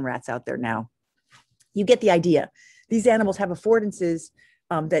Norwegian brown rats out there now. You get the idea. These animals have affordances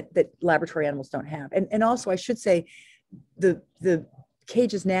that laboratory animals don't have. And also, I should say, the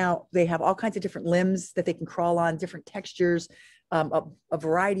cages now, they have all kinds of different limbs that they can crawl on, different textures, a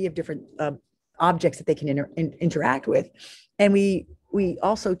variety of different objects that they can interact with. And we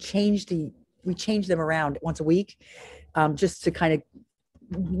also change them around once a week, just to kind of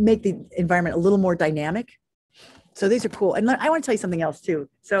make the environment a little more dynamic. So these are cool. And I want to tell you something else too.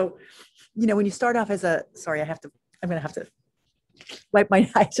 So, when you start off as I'm going to have to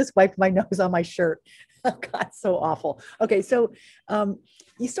I just wiped my nose on my shirt. Oh God, so awful. Okay. So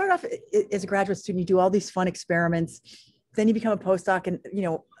you start off as a graduate student, you do all these fun experiments, then you become a postdoc, and,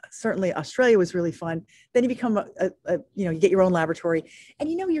 certainly Australia was really fun. Then you become you get your own laboratory, and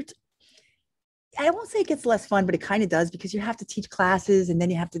I won't say it gets less fun, but it kind of does, because you have to teach classes, and then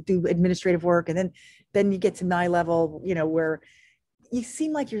you have to do administrative work. And then you get to my level, where you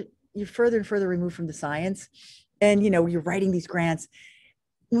seem like you're further and further removed from the science, and, you're writing these grants.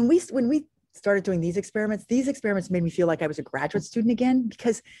 When we started doing these experiments made me feel like I was a graduate student again,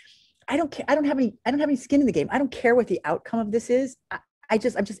 because I don't have any skin in the game. I don't care what the outcome of this is. I'm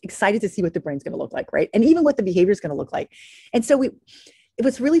just excited to see what the brain's going to look like. Right. And even what the behavior is going to look like. And so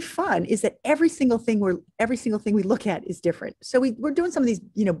what's really fun is that every single thing we look at is different. So we're doing some of these,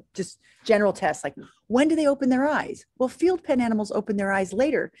 just general tests, like, when do they open their eyes? Well, field pen animals open their eyes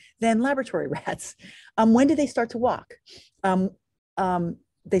later than laboratory rats. When do they start to walk?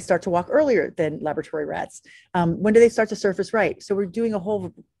 They start to walk earlier than laboratory rats. When do they start to surface right? So we're doing a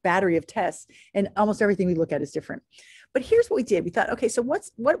whole battery of tests, and almost everything we look at is different. But here's what we did. We thought, okay, so what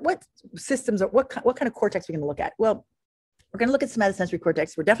systems, or what kind of cortex are we going to look at? Well, we're going to look at somatosensory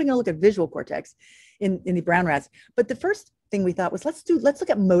cortex. We're definitely going to look at visual cortex in the brown rats. But the first thing we thought was, let's look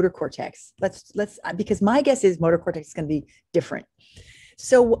at motor cortex. Because my guess is motor cortex is going to be different.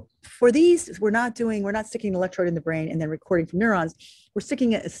 So for these, we're not sticking an electrode in the brain and then recording from neurons. We're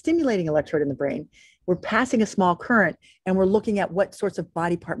sticking a stimulating electrode in the brain. We're passing a small current, and we're looking at what sorts of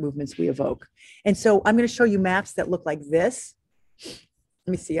body part movements we evoke. And so I'm going to show you maps that look like this.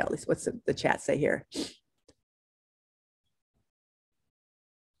 Let me see, at least what's the chat say here.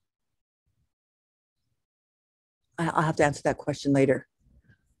 I'll have to answer that question later.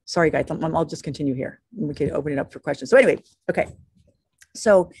 Sorry, guys, I'll just continue here. We can open it up for questions. So anyway, okay.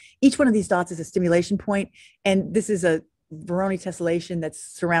 So each one of these dots is a stimulation point, and this is a Voronoi tessellation that's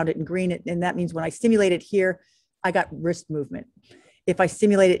surrounded in green. And that means when I stimulate it here, I got wrist movement. If I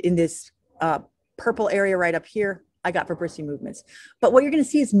stimulate it in this purple area right up here, I got vibrissae movements. But what you're going to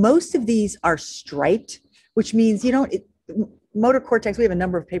see is most of these are striped, which means motor cortex, we have a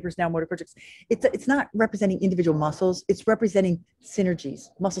number of papers now, motor cortex, it's not representing individual muscles, it's representing synergies,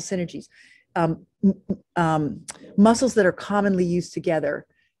 muscle synergies, muscles that are commonly used together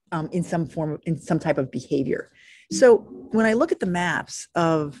in some form, in some type of behavior. So when I look at the maps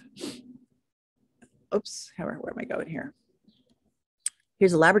of, where am I going here?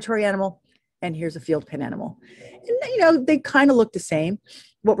 Here's a laboratory animal, and here's a field pen animal. And, they kind of look the same.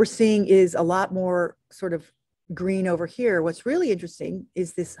 What we're seeing is a lot more sort of green over here. What's really interesting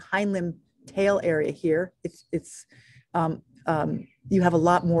is this hind limb tail area here. You have a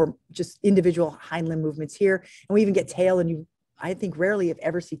lot more just individual hind limb movements here, and we even get tail. And I think rarely, if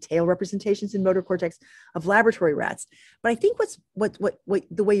ever, see tail representations in motor cortex of laboratory rats. But I think what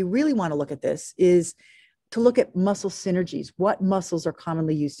the way you really want to look at this is to look at muscle synergies. What muscles are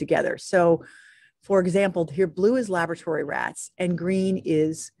commonly used together? So, for example, here blue is laboratory rats, and green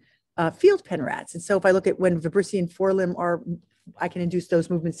is field pen rats. And so if I look at when vibrissae and forelimb I can induce those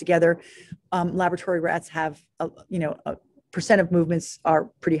movements together. Laboratory rats have, a percent of movements are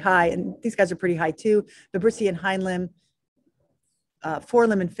pretty high, and these guys are pretty high too. Vibrissae and hind limb,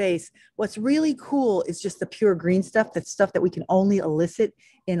 forelimb and face. What's really cool is just the pure green stuff. That's stuff that we can only elicit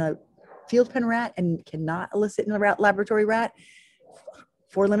in a field pen rat and cannot elicit in a laboratory rat.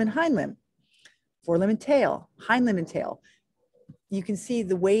 Forelimb and hind limb, forelimb and tail, hind limb and tail. You can see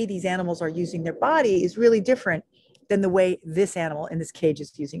the way these animals are using their body is really different than the way this animal in this cage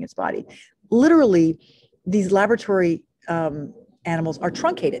is using its body. Literally, these laboratory animals are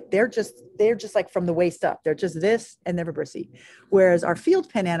truncated. They're just like from the waist up. They're just this and they're vibrissae. Whereas our field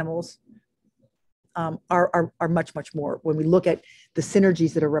pen animals are much, much more when we look at the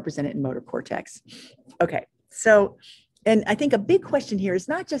synergies that are represented in motor cortex. Okay, so, and I think a big question here is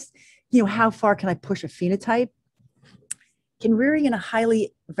not just, how far can I push a phenotype? Can rearing in a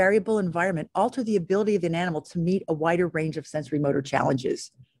highly variable environment alter the ability of an animal to meet a wider range of sensory motor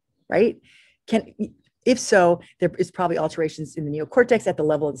challenges, right? If so, there is probably alterations in the neocortex at the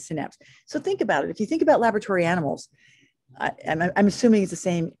level of the synapse. So think about it. If you think about laboratory animals, I'm assuming it's the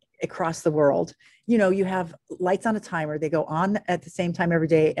same across the world. You have lights on a timer. They go on at the same time every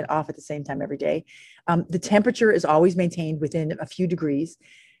day and off at the same time every day. The temperature is always maintained within a few degrees.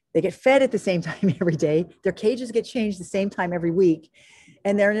 They get fed at the same time every day. Their cages get changed the same time every week.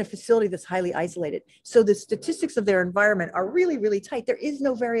 And they're in a facility that's highly isolated. So the statistics of their environment are really, really tight. There is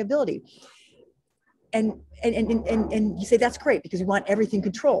no variability. And you say, that's great because we want everything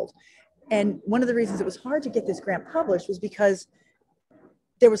controlled. And one of the reasons it was hard to get this grant published was because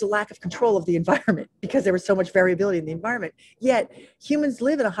there was a lack of control of the environment because there was so much variability in the environment. Yet humans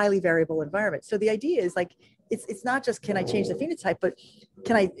live in a highly variable environment. So the idea is like, it's not just can I change the phenotype, but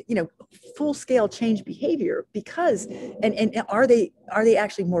can I, full scale change behavior because, and are they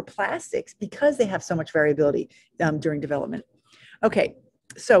actually more plastics because they have so much variability during development? Okay.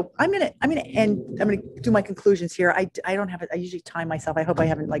 So I'm gonna do my conclusions here. I don't have it. I usually time myself. I hope I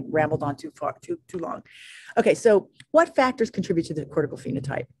haven't like rambled on too long. Okay, so what factors contribute to the cortical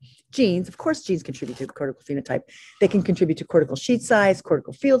phenotype? Genes, of course, genes contribute to the cortical phenotype. They can contribute to cortical sheet size,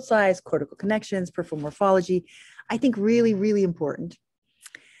 cortical field size, cortical connections, peripheral morphology. I think really, really important.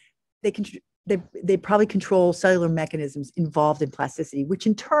 They probably control cellular mechanisms involved in plasticity, which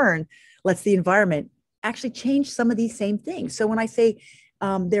in turn lets the environment actually change some of these same things. So when I say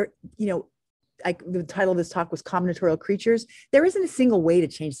the title of this talk was combinatorial creatures. There isn't a single way to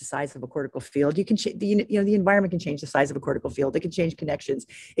change the size of a cortical field. You can the environment can change the size of a cortical field. It can change connections.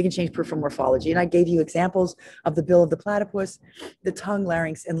 It can change peripheral morphology. And I gave you examples of the bill of the platypus, the tongue,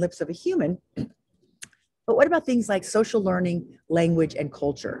 larynx, and lips of a human. But what about things like social learning, language, and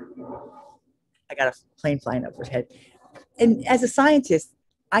culture? I got a plane flying overhead. And as a scientist,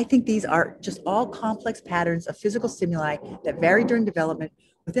 I think these are just all complex patterns of physical stimuli that vary during development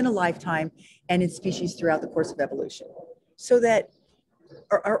within a lifetime and in species throughout the course of evolution. So that,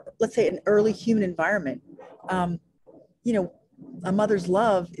 let's say an early human environment, a mother's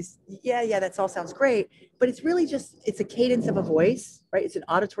love is, yeah, that all sounds great, but it's really just, it's a cadence of a voice, right? It's an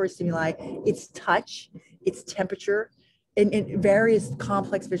auditory stimuli, it's touch, it's temperature, and various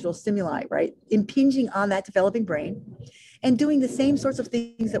complex visual stimuli, right? Impinging on that developing brain and doing the same sorts of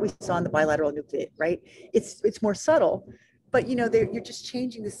things that we saw in the bilateral nucleate, right? It's more subtle, but you're just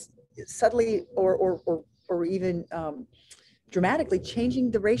changing this subtly or even dramatically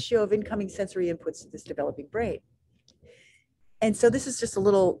changing the ratio of incoming sensory inputs to this developing brain. And so this is just a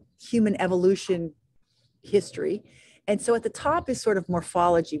little human evolution history. And so at the top is sort of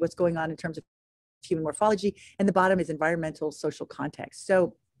morphology, what's going on in terms of human morphology, and the bottom is environmental social context.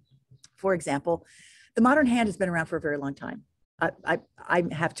 So, for example, the modern hand has been around for a very long time. I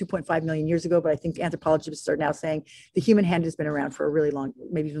have 2.5 million years ago, but I think anthropologists are now saying the human hand has been around for a really long,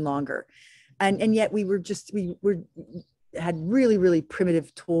 maybe even longer. And yet we had really, really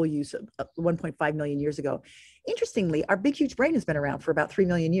primitive tool use of 1.5 million years ago. Interestingly, our big, huge brain has been around for about 3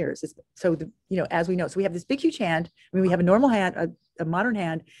 million years. So, as we know, so we have this big, huge hand. I mean, we have a normal hand, a modern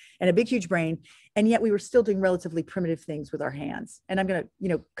hand, and a big, huge brain. And yet we were still doing relatively primitive things with our hands. And I'm going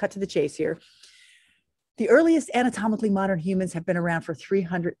to, cut to the chase here. The earliest anatomically modern humans have been around for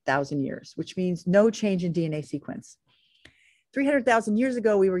 300,000 years, which means no change in DNA sequence. 300,000 years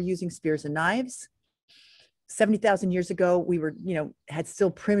ago, we were using spears and knives. 70,000 years ago, we were, had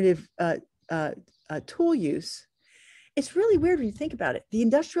still primitive tool use. It's really weird when you think about it. The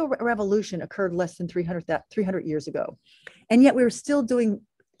Industrial Revolution occurred less than 300 years ago. And yet we were still doing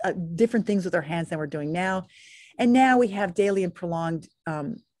different things with our hands than we're doing now. And now we have daily and prolonged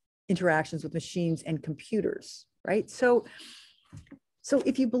interactions with machines and computers, right? So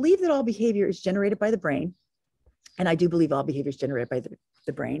if you believe that all behavior is generated by the brain, and I do believe all behavior is generated by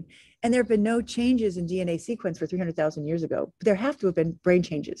the brain, and there have been no changes in DNA sequence for 300,000 years ago, but there have to have been brain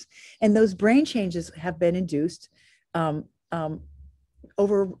changes. And those brain changes have been induced over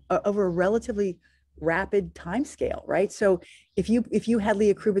a relatively rapid time scale, right? So if you had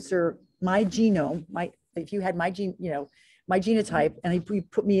Leah Krubitzer, my genome, if you had my gene, my genotype, and you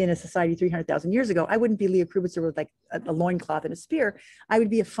put me in a society 300,000 years ago, I wouldn't be Leah Krubitzer with like a loincloth and a spear. I would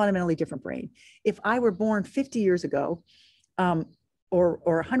be a fundamentally different brain. If I were born 50 years ago, or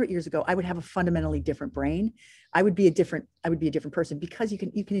 100 years ago, I would have a fundamentally different brain. I would be a different person, because you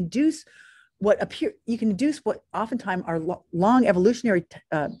can induce what oftentimes are long evolutionary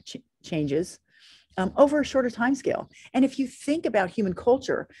changes over a shorter time scale. And if you think about human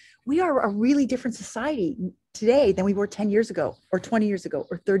culture, we are a really different society today than we were 10 years ago or 20 years ago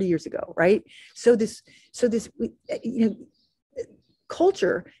or 30 years ago, right? So this, you know,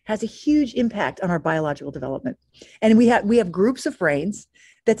 culture has a huge impact on our biological development. And we have groups of brains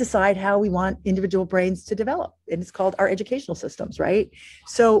that decide how we want individual brains to develop. And it's called our educational systems, right?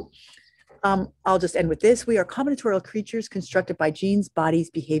 So I'll just end with this. We are combinatorial creatures constructed by genes,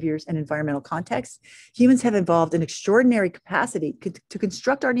 bodies, behaviors, and environmental contexts. Humans have evolved an extraordinary capacity to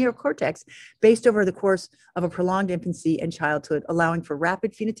construct our neocortex based over the course of a prolonged infancy and childhood, allowing for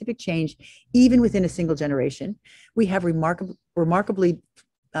rapid phenotypic change even within a single generation. We have remarkably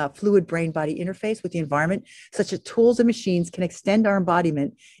fluid brain-body interface with the environment, such that tools and machines can extend our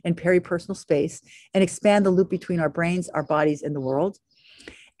embodiment and peripersonal space and expand the loop between our brains, our bodies, and the world.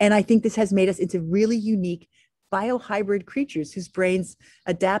 And I think this has made us into really unique biohybrid creatures whose brains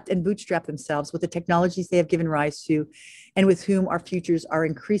adapt and bootstrap themselves with the technologies they have given rise to and with whom our futures are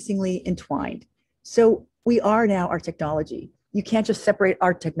increasingly entwined. So we are now our technology. You can't just separate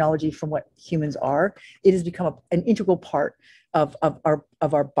our technology from what humans are. It has become an integral part of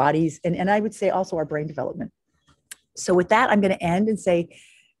our bodies and I would say also our brain development. So with that, I'm going to end and say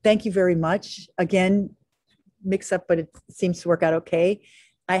thank you very much. Again, mix up, but it seems to work out okay.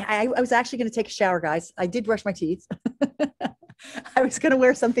 I was actually going to take a shower, guys. I did brush my teeth. I was going to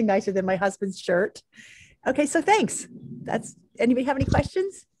wear something nicer than my husband's shirt. Okay, so thanks. Anybody have any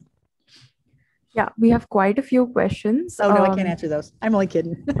questions? Yeah, we have quite a few questions. Oh, no, I can't answer those. I'm only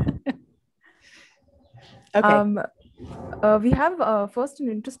kidding. Okay. We have first an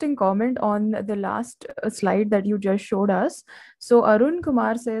interesting comment on the last slide that you just showed us. So Arun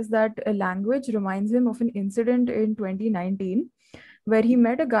Kumar says that a language reminds him of an incident in 2019 where he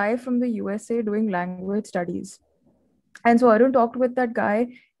met a guy from the USA doing language studies. And so Arun talked with that guy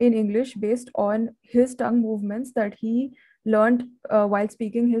in English based on his tongue movements that he learned while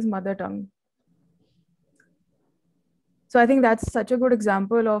speaking his mother tongue. So I think that's such a good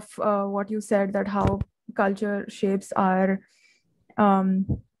example of what you said, that how culture shapes our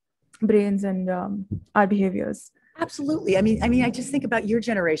brains and our behaviors. Absolutely. I mean, I just think about your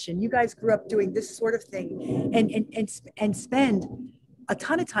generation. You guys grew up doing this sort of thing and spend a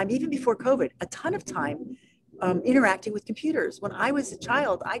ton of time, even before COVID, a ton of time interacting with computers. When I was a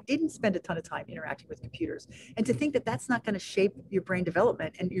child, I didn't spend a ton of time interacting with computers. And to think that that's not going to shape your brain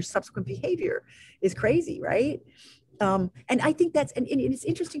development and your subsequent behavior is crazy, right? And I think that's, and it's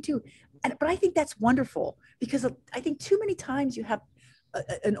interesting too, but I think that's wonderful because I think too many times you have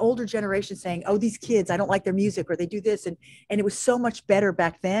an older generation saying, oh, these kids, I don't like their music, or they do this. And it was so much better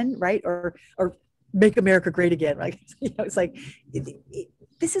back then, right? Or make America great again, right? It's like,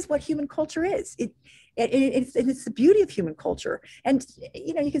 this is what human culture is. It's the beauty of human culture. And,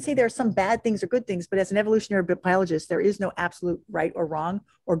 you can say there are some bad things or good things, but as an evolutionary biologist, there is no absolute right or wrong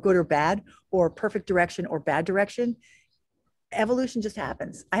or good or bad or perfect direction or bad direction. Evolution just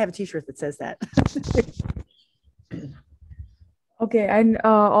happens. I have a t-shirt that says that. Okay, and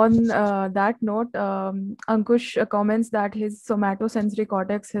on that note, Ankush comments that his somatosensory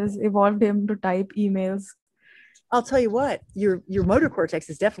cortex has evolved him to type emails. I'll tell you what, your motor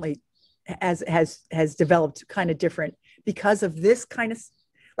cortex is definitely has developed kind of different because of this kind of,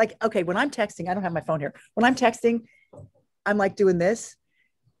 like, okay, when I'm texting, I don't have my phone here. When I'm texting, I'm like doing this.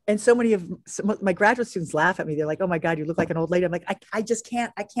 And so many of my graduate students laugh at me. They're like, oh my God, you look like an old lady. I'm like, I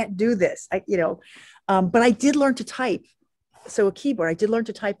can't do this. But I did learn to type. So a keyboard, I did learn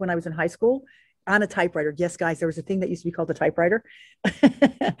to type when I was in high school on a typewriter. Yes, guys, there was a thing that used to be called a typewriter.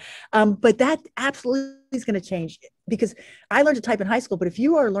 But that absolutely is going to change because I learned to type in high school. But if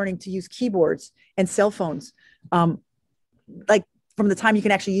you are learning to use keyboards and cell phones, like from the time you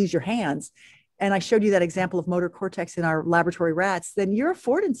can actually use your hands, and I showed you that example of motor cortex in our laboratory rats, then your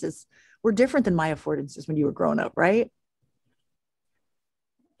affordances were different than my affordances when you were growing up, right?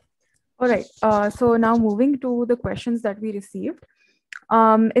 All right. So now moving to the questions that we received.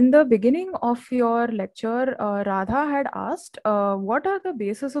 In the beginning of your lecture, Radha had asked, what are the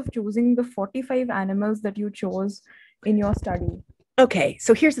basis of choosing the 45 animals that you chose in your study? Okay,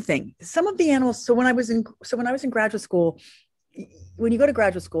 so here's the thing. Some of the animals, when I was in graduate school, when you go to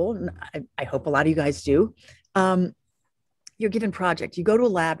graduate school, and I hope a lot of you guys do, you're given project. You go to a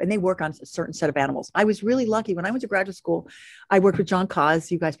lab and they work on a certain set of animals. I was really lucky. When I went to graduate school, I worked with John Cause.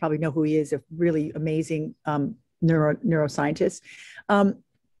 You guys probably know who he is, a really amazing neuroscientist.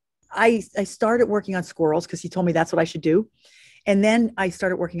 I started working on squirrels because he told me that's what I should do. And then I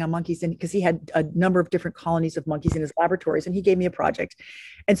started working on monkeys, and because he had a number of different colonies of monkeys in his laboratories, and he gave me a project.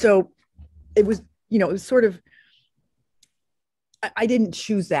 And so it was, it was sort of, I didn't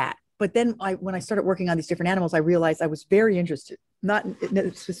choose that, But then when I started working on these different animals, I realized I was very interested, not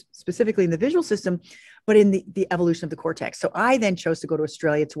specifically in the visual system, but in the evolution of the cortex. So I then chose to go to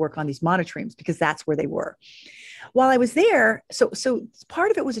Australia to work on these monotremes because that's where they were. While I was there, so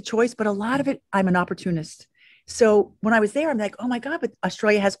part of it was a choice, but a lot of it, I'm an opportunist. So when I was there, I'm like, oh my God, but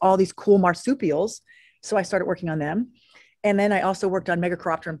Australia has all these cool marsupials. So I started working on them. And then I also worked on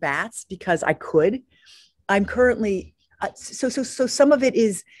Megacoropteran bats because I could. I'm currently, so some of it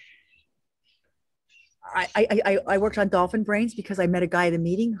is, I worked on dolphin brains because I met a guy at a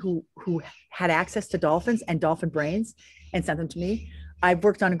meeting who had access to dolphins and dolphin brains and sent them to me. I've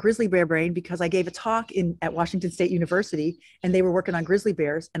worked on a grizzly bear brain because I gave a talk at Washington State University and they were working on grizzly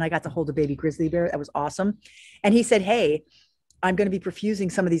bears and I got to hold a baby grizzly bear. That was awesome. And he said, hey, I'm going to be perfusing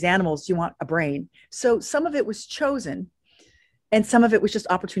some of these animals. Do you want a brain? So some of it was chosen and some of it was just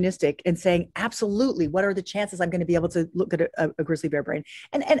opportunistic and saying, absolutely, what are the chances I'm going to be able to look at a grizzly bear brain?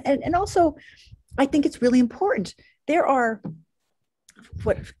 And also, I think it's really important. There are,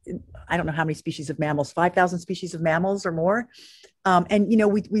 I don't know how many species of mammals, 5,000 species of mammals or more. And,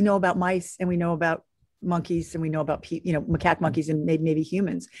 we know about mice and we know about monkeys and we know about, macaque monkeys and maybe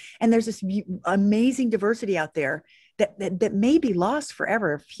humans. And there's this amazing diversity out there that may be lost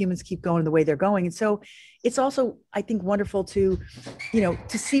forever if humans keep going the way they're going. And so it's also, I think, wonderful to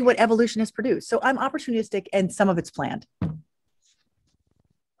see what evolution has produced. So I'm opportunistic and some of it's planned.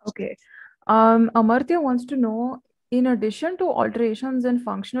 Okay. Amartya wants to know, in addition to alterations in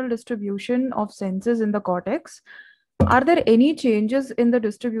functional distribution of senses in the cortex, are there any changes in the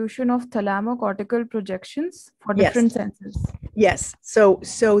distribution of thalamocortical projections for different senses? Yes. So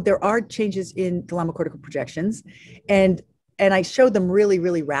there are changes in thalamocortical projections, and I showed them really,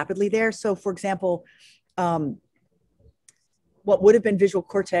 really rapidly there. So for example, what would have been visual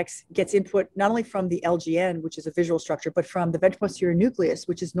cortex gets input not only from the LGN, which is a visual structure, but from the ventroposterior nucleus,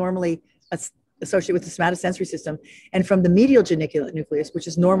 which is normally associated with the somatosensory system, and from the medial geniculate nucleus, which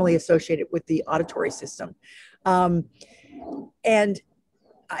is normally associated with the auditory system. And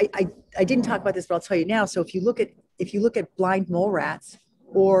I didn't talk about this, but I'll tell you now. So if you look at blind mole rats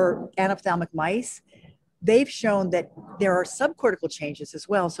or anophthalmic mice, they've shown that there are subcortical changes as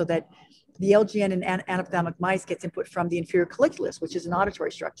well, so that the LGN in anophthalmic mice gets input from the inferior colliculus, which is an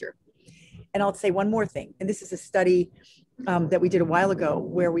auditory structure. And I'll say one more thing, and this is a study that we did a while ago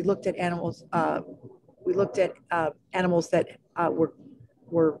where we looked at animals. We looked at animals that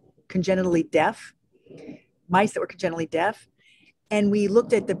were congenitally deaf, mice that were congenitally deaf, and we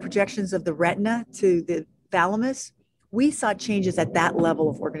looked at the projections of the retina to the thalamus. We saw changes at that level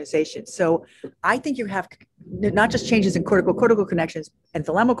of organization. So I think you have not just changes in cortical connections and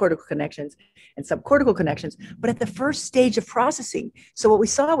thalamocortical connections and subcortical connections, but at the first stage of processing. So what we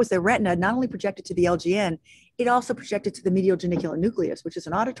saw was the retina not only projected to the LGN, it also projected to the medial geniculate nucleus, which is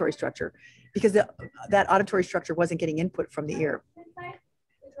an auditory structure, because that auditory structure wasn't getting input from the ear.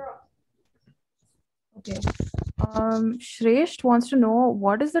 Okay. Shresht wants to know,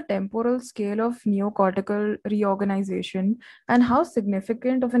 what is the temporal scale of neocortical reorganization and how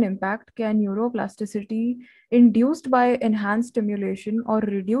significant of an impact can neuroplasticity induced by enhanced stimulation or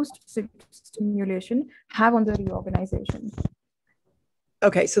reduced stimulation have on the reorganization?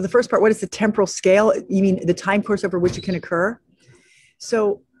 Okay, so the first part, what is the temporal scale? You mean the time course over which it can occur?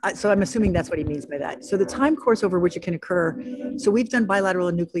 So I'm assuming that's what he means by that. So the time course over which it can occur, so we've done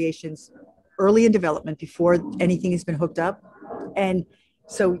bilateral enucleations early in development before anything has been hooked up. And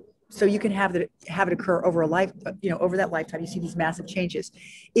so you can have it occur over over that lifetime, you see these massive changes.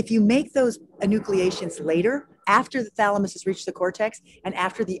 If you make those enucleations later, after the thalamus has reached the cortex and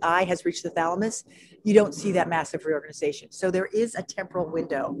after the eye has reached the thalamus, you don't see that massive reorganization. So there is a temporal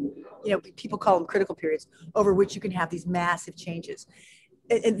window, people call them critical periods, over which you can have these massive changes.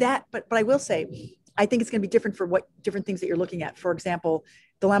 But I will say, I think it's going to be different for what different things that you're looking at. For example,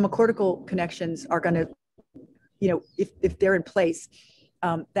 the thalamocortical connections are going to, if they're in place,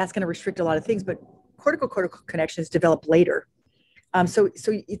 that's going to restrict a lot of things. But cortical connections develop later. So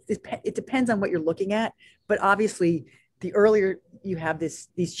it depends on what you're looking at. But obviously, the earlier you have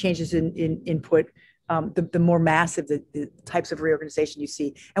these changes in input, the more massive the types of reorganization you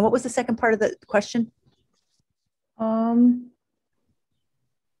see. And what was the second part of the question?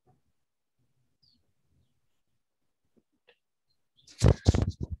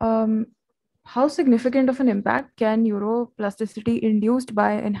 How significant of an impact can neuroplasticity induced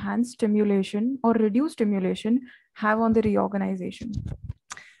by enhanced stimulation or reduced stimulation have on the reorganization?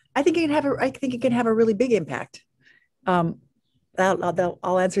 I think it can have a really big impact. I'll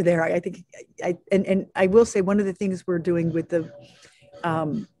answer there. I think I will say one of the things we're doing with the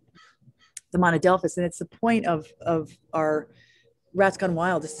monodelphis, and it's the point of our Rats Gone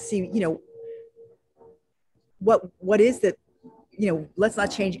Wild is to see, what is that, let's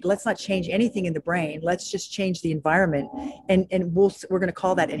not change anything in the brain. Let's just change the environment. And we're going to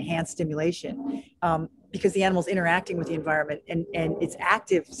call that enhanced stimulation, because the animal's interacting with the environment, and it's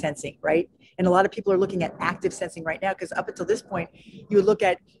active sensing, right? And a lot of people are looking at active sensing right now, because up until this point, you would look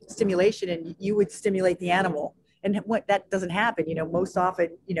at stimulation and you would stimulate the animal. And what that doesn't happen, most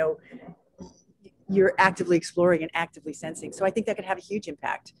often, you're actively exploring and actively sensing. So I think that could have a huge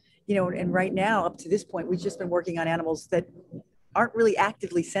impact, and right now, up to this point, we've just been working on animals that aren't really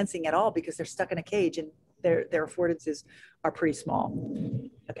actively sensing at all, because they're stuck in a cage and their affordances are pretty small.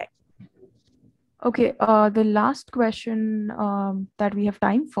 Okay. Okay, the last question that we have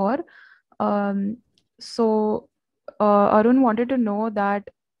time for. So Arun wanted to know that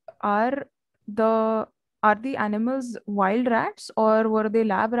are the animals wild rats, or were they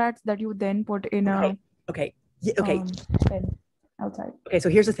lab rats that you then put in okay. pen outside? Okay, so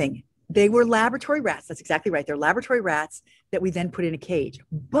here's the thing. They were laboratory rats. That's exactly right. They're laboratory rats that we then put in a cage.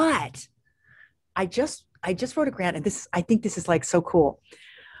 But I just wrote a grant, and I think this is like so cool.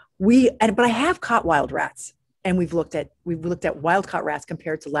 But I have caught wild rats, and we've looked at wild caught rats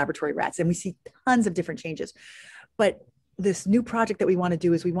compared to laboratory rats, and we see tons of different changes. But this new project that we want to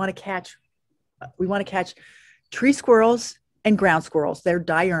do is we want to catch tree squirrels and ground squirrels. They're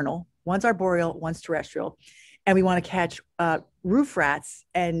diurnal. One's arboreal, one's terrestrial. And we want to catch roof rats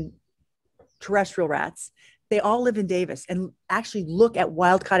and terrestrial rats. They all live in Davis, and actually look at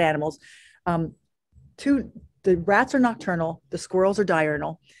wild caught animals. The rats are nocturnal, the squirrels are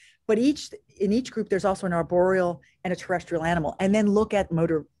diurnal, but in each group, there's also an arboreal and a terrestrial animal. And then look at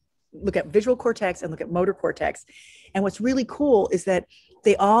visual cortex and look at motor cortex. And what's really cool is that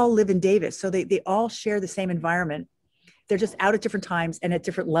they all live in Davis. So they all share the same environment. They're just out at different times and at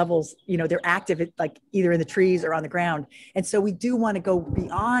different levels. They're active like either in the trees or on the ground. And so we do want to go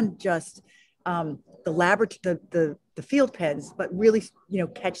beyond just the field pens, but really,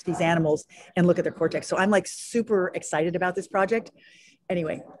 catch these animals and look at their cortex. So I'm like super excited about this project.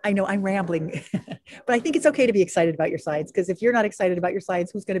 Anyway, I know I'm rambling, but I think it's okay to be excited about your science, because if you're not excited about your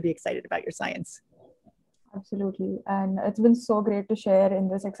science, who's going to be excited about your science? Absolutely. And it's been so great to share in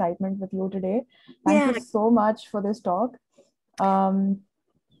this excitement with you today. Thank you so much for this talk. And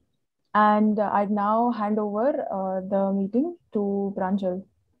I'd now hand over the meeting to Pranjal.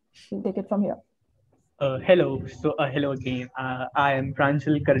 We'll take it from here. Hello. Hello again. I am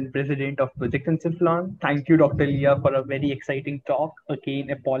Pranjal, current president of Project Encephalon. Thank you, Dr. Leah, for a very exciting talk.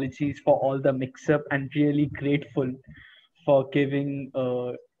 Again, apologies for all the mix-up, and really grateful for giving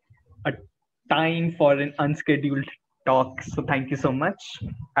a time for an unscheduled talk. So thank you so much.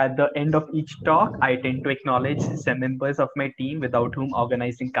 At the end of each talk, I tend to acknowledge some members of my team without whom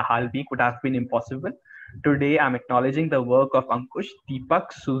organizing Cajal Week would have been impossible. Today, I'm acknowledging the work of Ankush,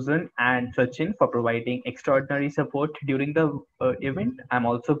 Deepak, Susan, and Sachin for providing extraordinary support during the event. I'm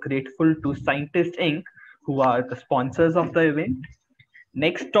also grateful to Scientist Inc., who are the sponsors of the event.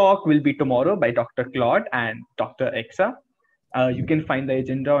 Next talk will be tomorrow by Dr. Claude and Dr. Exa. You can find the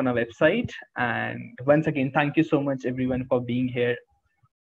agenda on our website. And once again, thank you so much, everyone, for being here